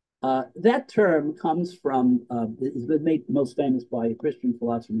 That term comes from, it's been made most famous by a Christian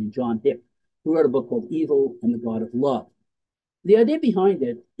philosopher named John Hick, who wrote a book called Evil and the God of Love. The idea behind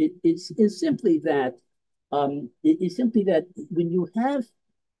it is simply that when you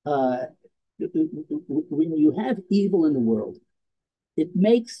have evil in the world, it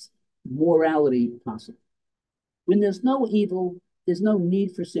makes morality possible. When there's no evil, there's no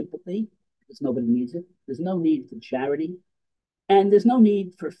need for sympathy, because nobody needs it. There's no need for charity, and there's no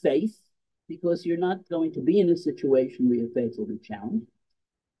need for faith, because you're not going to be in a situation where your faith will be challenged.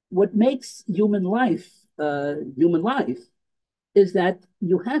 What makes human life is that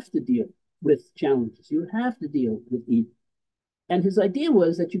you have to deal with challenges. You have to deal with evil. And his idea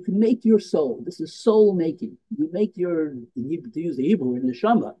was that you can make your soul, this is soul making. You make your, to use the Hebrew,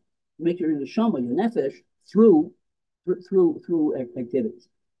 neshama, you make your neshama, your nefesh, through activities.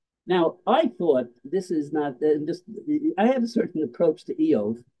 Now, I thought this is not, I have a certain approach to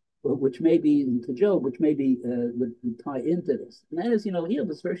Eov, which may be, to Job, which maybe would tie into this. And that is, Eov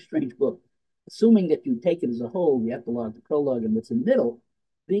is a very strange book. Assuming that you take it as a whole, the epilogue, the prologue, and what's in the middle,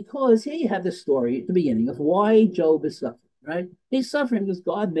 because here you have the story at the beginning of why Job is suffering, right? He's suffering because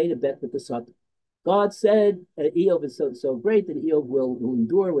God made a bet with the Satan. God said, Eov is so great that Eov will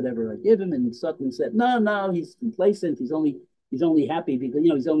endure whatever I give him. And Satan said, no, he's complacent. He's only happy because,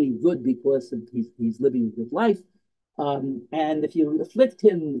 he's only good because he's living a good life. And if you afflict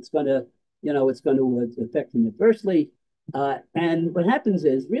him, it's going to affect him adversely. And what happens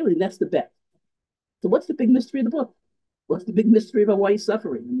is, really, that's the bet. So what's the big mystery of the book? What's the big mystery about why he's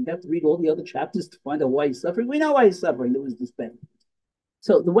suffering? And you have to read all the other chapters to find out why he's suffering. We know why he's suffering. There was this bet.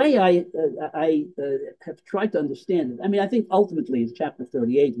 So the way I have tried to understand it, I think ultimately it's chapter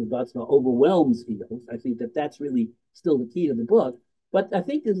 38, with God's law overwhelms Eov. I think that's really still the key to the book. But I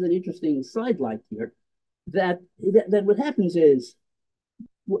think there's an interesting sidelight here that what happens is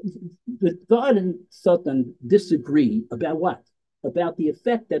that God and Satan disagree about what? About the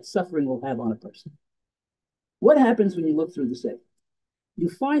effect that suffering will have on a person. What happens when you look through the Sefer? You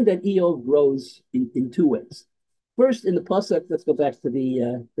find that Eov grows in two ways. First, in the pasuk, let's go back to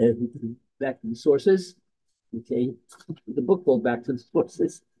the sources. Okay, the book called Back to the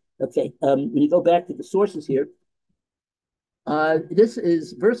Sources. Okay, when you go back to the sources here, this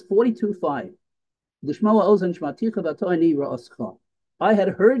is verse 42:5. I had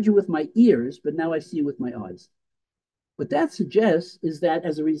heard you with my ears, but now I see you with my eyes. What that suggests is that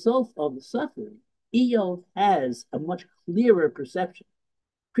as a result of the suffering, Eov has a much clearer perception.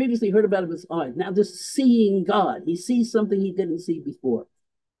 Previously heard about it with his eyes. Now just seeing God. He sees something he didn't see before.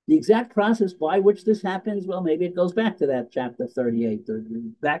 The exact process by which this happens, well, maybe it goes back to that chapter 38, or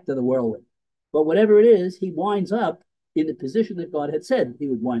back to the whirlwind. But whatever it is, he winds up in the position that God had said he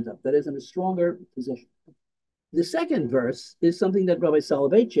would wind up. That is, in a stronger position. The second verse is something that Rabbi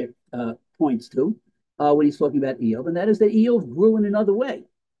Soloveitchik points to. when he's talking about Eov, and that is that Eov grew in another way.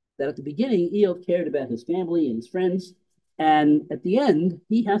 That at the beginning, Eov cared about his family and his friends, and at the end,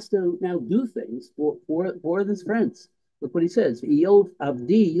 he has to now do things for his friends. Look what he says: Eov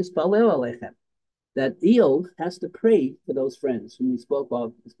avdi yispalel alechem. That Eov has to pray for those friends whom he spoke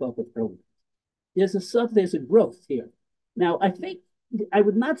of earlier. There's a growth here. Now, I think I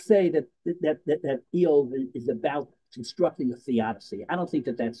would not say that Eov is about constructing a theodicy. I don't think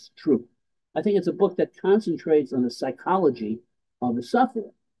that that's true. I think it's a book that concentrates on the psychology of the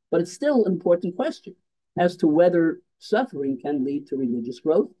sufferer, but it's still an important question as to whether suffering can lead to religious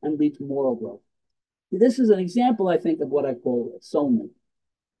growth and lead to moral growth. This is an example, I think, of what I call soulmate.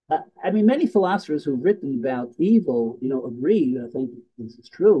 I mean, many philosophers who've written about evil, agree, I think this is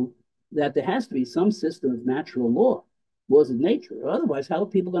true, that there has to be some system of natural laws of nature. Otherwise, how are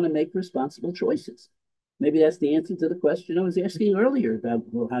people going to make responsible choices? Maybe that's the answer to the question I was asking earlier about,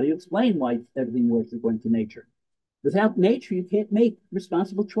 well, how do you explain why everything works according to nature? Without nature, you can't make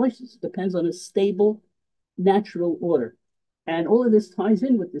responsible choices. It depends on a stable, natural order. And all of this ties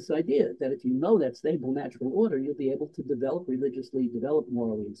in with this idea that if you know that stable, natural order, you'll be able to develop religiously, develop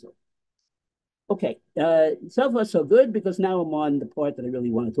morally, and so on. Okay, so far so good, because now I'm on the part that I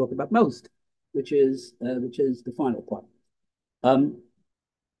really want to talk about most, which is the final part.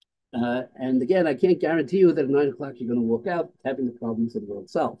 And again, I can't guarantee you that at 9 o'clock you're going to walk out having the problems of the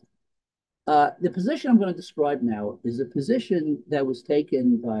world solved. The position I'm going to describe now is a position that was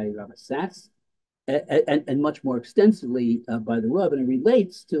taken by Rabbi Sacks and much more extensively by the Rav, and it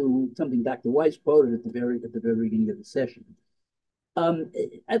relates to something Dr. Weiss quoted at the very beginning of the session.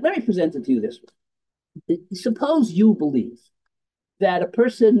 Let me present it to you this way. Suppose you believe that a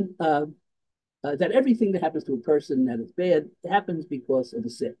person, that everything that happens to a person that is bad happens because of a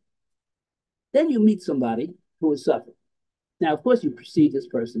sin. Then you meet somebody who is suffering. Now, of course, you perceive this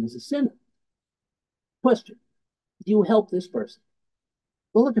person as a sinner. Question: do you help this person?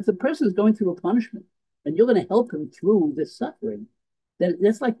 Well, look, if the person is going through a punishment and you're going to help him through this suffering, then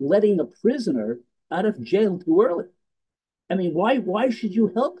that's like letting a prisoner out of jail too early. I mean, why should you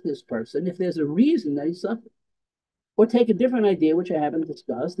help this person if there's a reason that he's suffering? Or take a different idea, which I haven't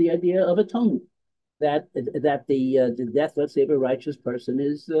discussed, the idea of atonement. That the death, let's say, of a righteous person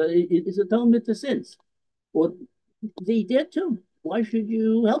is atonement to sins. Or the dead too. Why should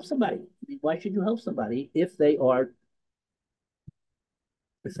you help somebody? Why should you help somebody if they are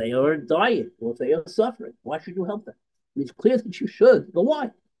dying or if they are suffering? Why should you help them? I mean, it's clear that you should, but why?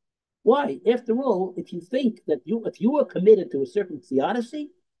 Why? After all, if you think that if you are committed to a certain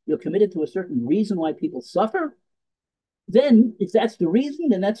theodicy, you're committed to a certain reason why people suffer, then if that's the reason,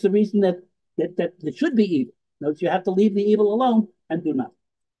 then that's the reason that should be evil. Notice you have to leave the evil alone and do nothing.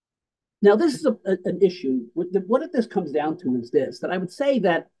 Now, this is an issue. What this comes down to is this, that I would say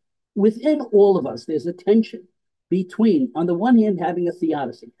that within all of us, there's a tension between, on the one hand, having a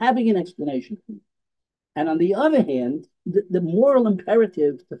theodicy, having an explanation, and on the other hand, the moral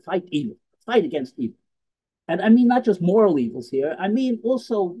imperative to fight evil, fight against evil. And I mean, not just moral evils here. I mean,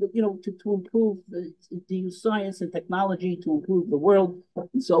 also, to improve, to use science and technology to improve the world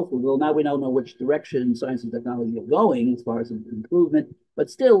and so forth. Well, now we don't know which direction science and technology are going as far as improvement, but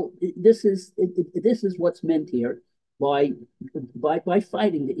still, this is what's meant here by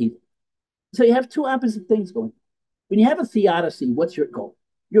fighting the evil. So you have two opposite things going on. When you have a theodicy, what's your goal?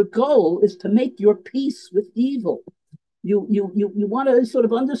 Your goal is to make your peace with evil. You want to sort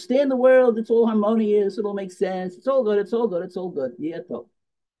of understand the world. It's all harmonious. It'll make sense. It's all good. It's all good. It's all good. Yeah.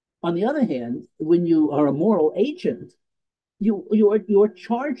 On the other hand, when you are a moral agent, you are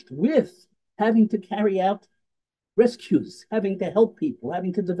charged with having to carry out rescues, having to help people,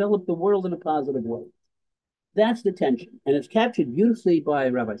 having to develop the world in a positive way. That's the tension, and it's captured beautifully by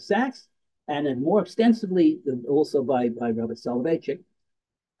Rabbi Sacks, and then more extensively also by Rabbi Soloveitchik.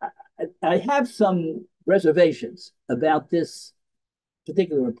 I have some reservations about this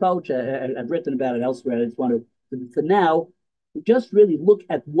particular approach. I've written about it elsewhere. I just want to, for now, just really look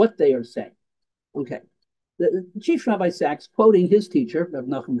at what they are saying. Okay. The Chief Rabbi Sacks, quoting his teacher, Rav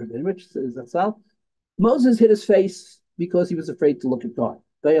Nachum Rabinowitz, says that Moses hid his face because he was afraid to look at God.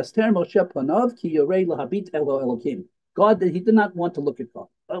 God, he did not want to look at God.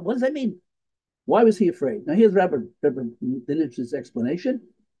 What does that mean? Why was he afraid? Now, here's Rabbi Rabinowitz's explanation.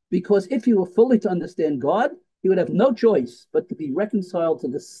 Because if he were fully to understand God, he would have no choice but to be reconciled to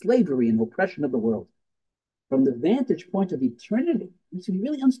the slavery and oppression of the world. From the vantage point of eternity, if he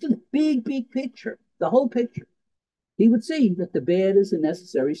really understood the big picture, the whole picture, he would see that the bad is a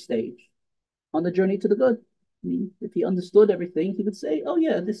necessary stage on the journey to the good. I mean, if he understood everything, he would say, oh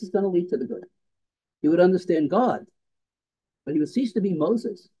yeah, this is going to lead to the good. He would understand God, but he would cease to be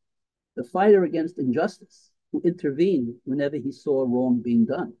Moses. the fighter against injustice, who intervened whenever he saw wrong being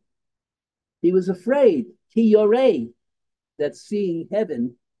done. He was afraid, ki yoreh, that seeing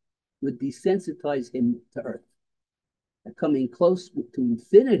heaven would desensitize him to earth. That coming close to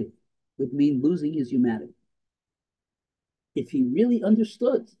infinity would mean losing his humanity. If he really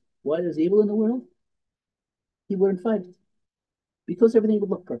understood why there's evil in the world, he wouldn't fight it, because everything would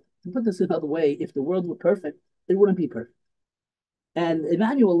look perfect. To put this another way, if the world were perfect, it wouldn't be perfect. And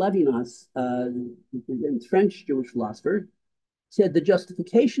Emmanuel Levinas, a French Jewish philosopher, said the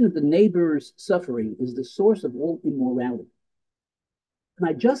justification of the neighbor's suffering is the source of all immorality. When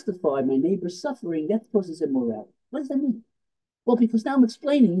I justify my neighbor's suffering, that causes immorality. What does that mean? Well, because now I'm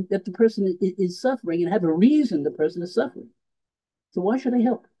explaining that the person is suffering and have a reason the person is suffering. So why should I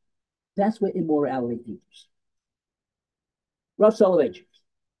help? That's where immorality enters. Rav Soloveitchik,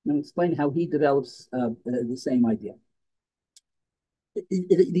 let me explain how he develops the same idea.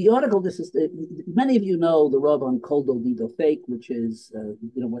 The article, many of you know the Rav on Kol Dol Dido Fake, which is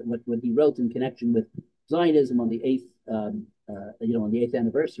what he wrote in connection with Zionism on the eighth on the 8th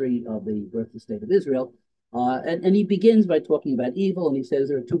anniversary of the birth of the state of Israel, and he begins by talking about evil, and he says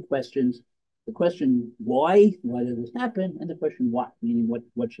there are two questions: the question why did this happen, and the question what, meaning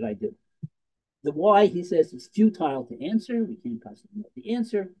what should I do? The why, he says, is futile to answer. We can't possibly know the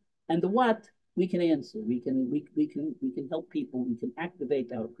answer, and the what we can answer. We can help people. We can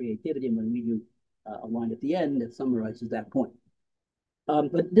activate our creativity. I'm going to read you a line at the end that summarizes that point.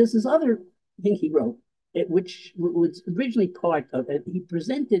 But there's this other thing he wrote, which was originally part of it. He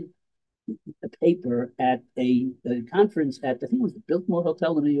presented a paper at a conference at, I think it was the Biltmore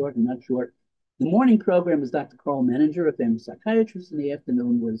Hotel in New York, I'm not sure. The morning program was Dr. Carl Menninger, a famous psychiatrist, and the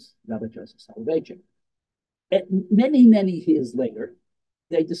afternoon was Rabbi Joseph Soloveitchik. Many, many years later,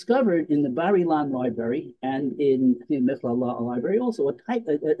 they discovered in the Bar Ilan Library and in the Michlal Library also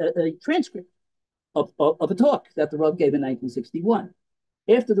a transcript of a talk that the Rav gave in 1961.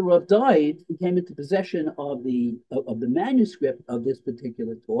 After the Rav died, he came into possession of the manuscript of this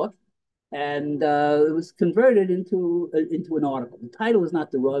particular talk, and it was converted into an article. The title is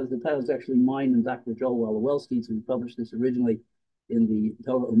not the Rav's. The title is actually mine and Dr. Joel Walowelsky's, who published this originally in the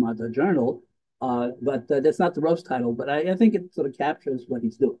Torah Umaddah Journal. But that's not the Rav's title, but I think it sort of captures what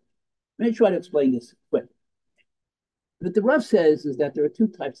he's doing. Let me try to explain this quick. What the Rav says is that there are two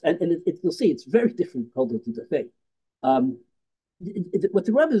types, and you'll see it's very different culture to the faith. What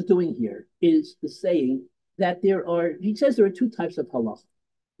the Rav is doing here is saying that he says there are two types of halacha.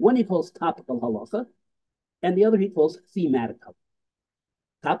 One he calls topical halacha, and the other he calls thematic halacha.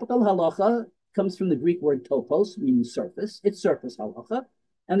 Topical halacha comes from the Greek word topos, meaning surface. It's surface halacha.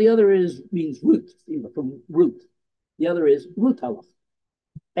 And the other means root, from root. The other is root halacha.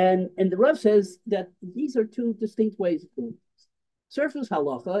 And the Rav says that these are two distinct ways of doing this. Surface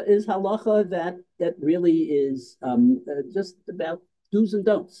halacha is halacha that really is just about do's and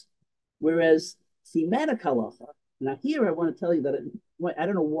don'ts. Whereas thematic halacha, now here I want to tell you that I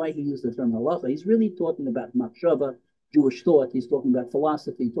don't know why he used the term halacha. He's really talking about machshava, Jewish thought. He's talking about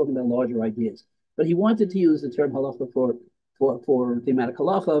philosophy, talking about larger ideas. But he wanted to use the term halacha for thematic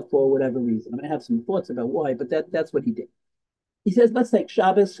halacha for whatever reason. I'm going to have some thoughts about why, but that's what he did. He says, let's take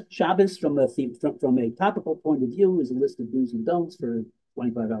Shabbos. Shabbos, from a topical point of view, is a list of do's and don'ts for a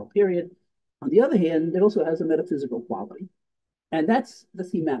 25-hour period. On the other hand, it also has a metaphysical quality, and that's the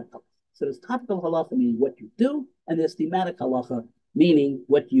thematic halacha. So there's topical halacha, meaning what you do, and there's thematic halacha, meaning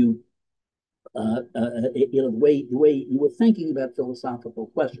what you, the way you were thinking about philosophical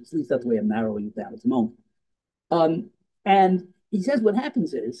questions. At least that's the way I'm narrowing it down at the moment. And he says what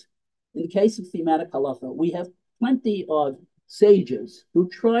happens is, in the case of thematic halacha, we have plenty of sages who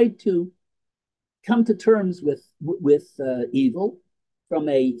tried to come to terms with evil from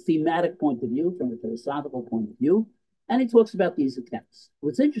a thematic point of view, from a philosophical point of view, and he talks about these attempts.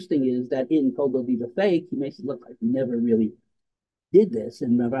 What's interesting is that in Kol Dol Dido Fake, he makes it look like he never really did this,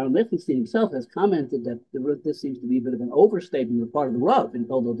 and Rabbi Lichtenstein himself has commented that this seems to be a bit of an overstatement on the part of the Rav in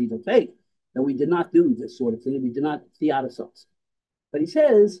Kol Dol Dido Fake, that we did not do this sort of thing, we did not theodicize. But he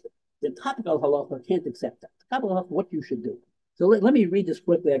says the topical halacha can't accept that. The topical halacha, what you should do. So let me read this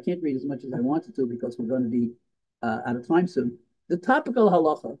quickly. I can't read as much as I wanted to because we're going to be out of time soon. The topical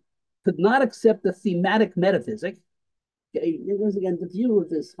halacha could not accept the thematic metaphysic. Okay, there's again the view of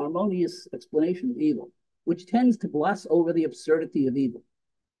this harmonious explanation of evil, which tends to gloss over the absurdity of evil.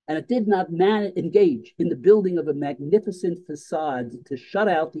 And it did not engage in the building of a magnificent facade to shut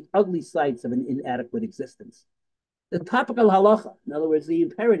out the ugly sights of an inadequate existence. The topical halacha, in other words, the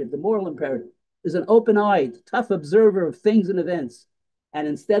imperative, the moral imperative, is an open-eyed, tough observer of things and events, and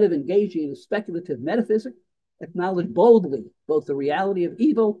instead of engaging in a speculative metaphysic, acknowledge boldly both the reality of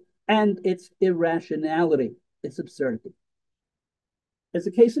evil and its irrationality, its absurdity. As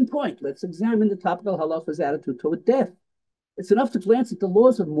a case in point, let's examine the topical halacha's attitude toward death. It's enough to glance at the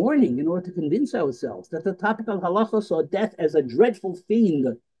laws of mourning in order to convince ourselves that the topical halacha saw death as a dreadful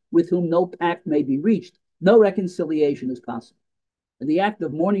fiend with whom no pact may be reached, no reconciliation is possible. And the act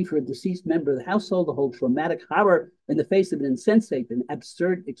of mourning for a deceased member of the household, the whole traumatic horror in the face of an insensate and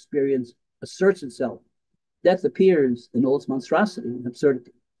absurd experience asserts itself. Death appears in all its monstrosity and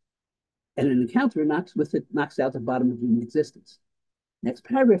absurdity. And an encounter knocks out the bottom of human existence. Next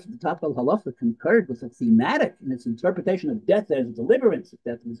paragraph at the top of halacha concurred with the thematic in its interpretation of death as deliverance. If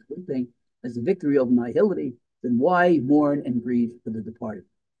death was a good thing, as the victory over nihility, then why mourn and grieve for the departed?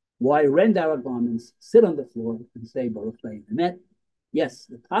 Why rend our garments, sit on the floor, and say Baruch Le'im Emet? Yes,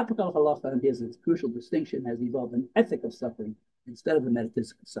 the topical halacha and its crucial distinction has evolved an ethic of suffering instead of a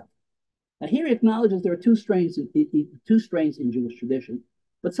metaphysical suffering. Now here he acknowledges there are two strains in Jewish tradition,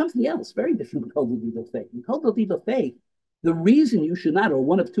 but something else very different from Kol Dodito Faith. In Kol Dodito Faith, the reason you should not, or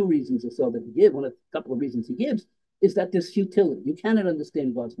one of two reasons or so that he gives, one of a couple of reasons he gives, is that there's futility. You cannot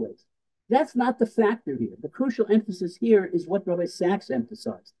understand God's ways. That's not the factor here. The crucial emphasis here is what Rabbi Sacks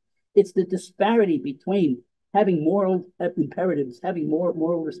emphasized. It's the disparity between having moral imperatives, having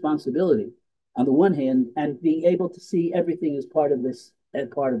moral responsibility on the one hand, and being able to see everything as part of this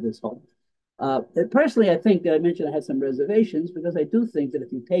whole. Personally, I think that I mentioned I had some reservations because I do think that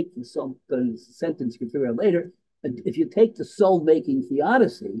if you take the soul, but in a sentence you can figure out later, if you take the soul-making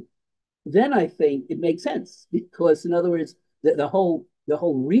theodicy, then I think it makes sense because, in other words, the whole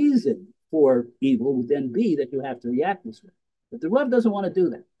reason for evil would then be that you have to react this way. But the Rav doesn't want to do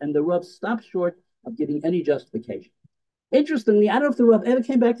that, and the Rav stops short of giving any justification. Interestingly, I don't know if the Rav ever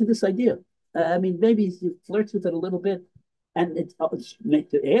came back to this idea. I mean, maybe he flirts with it a little bit, and it's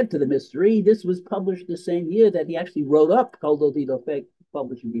to add to the mystery, this was published the same year that he actually wrote up Kol Dodito Faith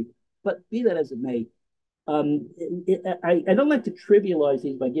publishing. But be that as it may, I don't like to trivialize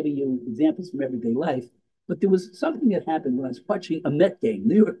these by giving you examples from everyday life, but there was something that happened when I was watching a Met game,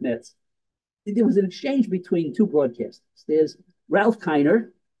 New York Mets. There was an exchange between two broadcasters. There's Ralph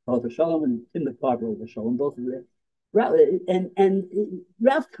Kiner, Father Shalom, and Tim McCarver, Father Shalom, both of them. And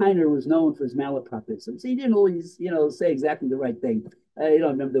Ralph Kiner was known for his malapropisms. He didn't always, say exactly the right thing. I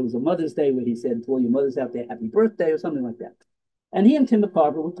remember there was a Mother's Day where he said to all your mothers out there, happy birthday, or something like that. And he and Tim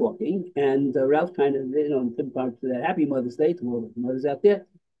McCarver were talking, and Ralph Kiner, Tim McCarver said, happy Mother's Day to all the mothers out there.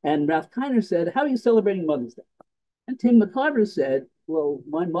 And Ralph Kiner said, how are you celebrating Mother's Day? And Tim McCarver said, well,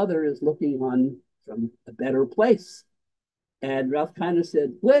 my mother is looking on from a better place. And Ralph Kiner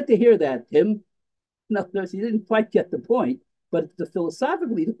said, glad to hear that, Tim. No, he didn't quite get the point. But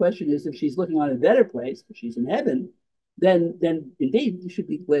philosophically, the question is, if she's looking on a better place, if she's in heaven, then indeed you should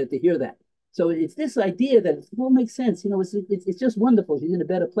be glad to hear that. So it's this idea that it all makes sense. It's just wonderful. She's in a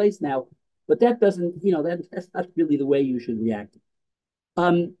better place now. But that doesn't, that's not really the way you should react.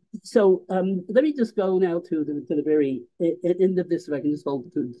 So let me just go now to the very end of this, if I can just hold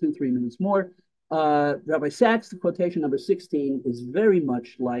 2-3 minutes more. Rabbi Sacks, the quotation number 16, is very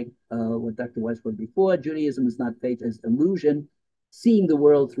much like what Dr. Weiss wrote before. Judaism is not faith as illusion, seeing the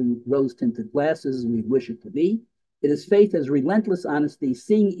world through rose-tinted glasses as we wish it to be. It is faith as relentless honesty,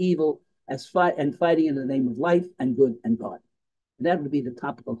 seeing evil as fighting in the name of life and good and God. And that would be the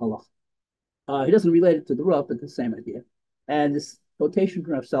topical halacha. He doesn't relate it to the Rav, but the same idea. And this quotation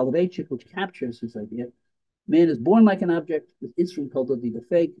from Rav Soloveitchik, which captures this idea: man is born like an object, is from Kol Dodito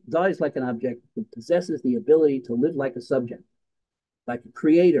Faith, dies like an object, who possesses the ability to live like a subject, like a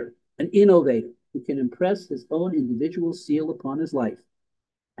creator, an innovator, who can impress his own individual seal upon his life,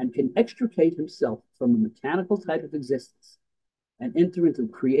 and can extricate himself from a mechanical type of existence and enter into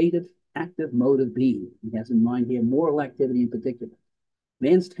creative, active mode of being. He has in mind here moral activity in particular.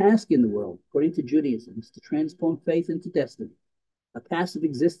 Man's task in the world, according to Judaism, is to transform faith into destiny, a passive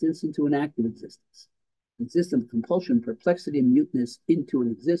existence into an active existence, an existence of compulsion, perplexity, and muteness into an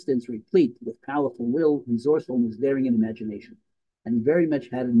existence replete with powerful will, resourcefulness, daring, and imagination. And he very much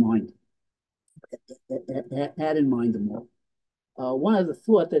had in mind them all. One of the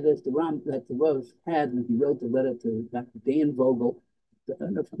thought that the Rav had when he wrote the letter to Dr. Dan Vogel, I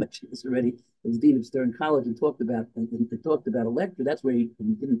don't know if I mentioned this already, as Dean of Stern College, and talked about a lecture. That's where he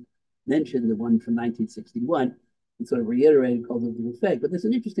didn't mention the one from 1961 and sort of reiterated called it the effect. But there's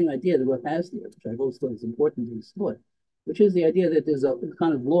an interesting idea that Rav has there, which I've always thought is important to his thought, which is the idea that there's a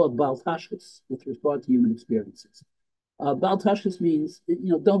kind of law of Baal Tashchis with regard to human experiences. Baal Tashchis means,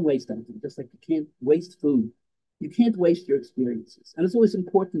 don't waste anything, just like you can't waste food. You can't waste your experiences. And it's always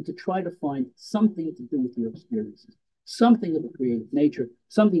important to try to find something to do with your experiences, something of a creative nature,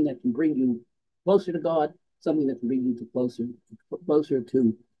 something that can bring you closer to God, something that can bring you closer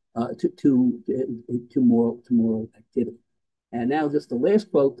to to moral activity. And now, just the last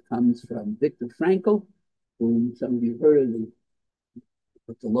quote comes from Viktor Frankl, whom some of you heard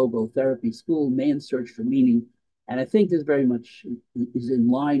of the logotherapy school, Man's Search for Meaning. And I think this very much is in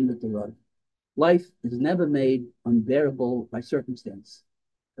line with the Rav. Life is never made unbearable by circumstance,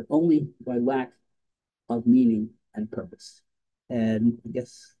 but only by lack of meaning and purpose. And I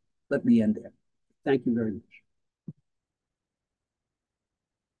guess let me end there. Thank you very much.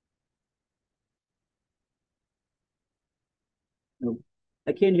 No,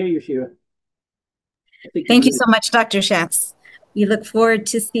 I can't hear you, Shira. Thank you so much, Dr. Shatz. We look forward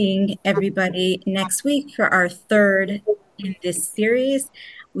to seeing everybody next week for our third in this series.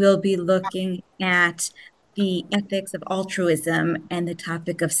 We'll be looking at the ethics of altruism and the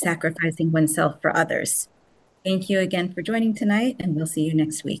topic of sacrificing oneself for others. Thank you again for joining tonight, and we'll see you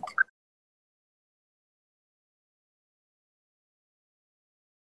next week.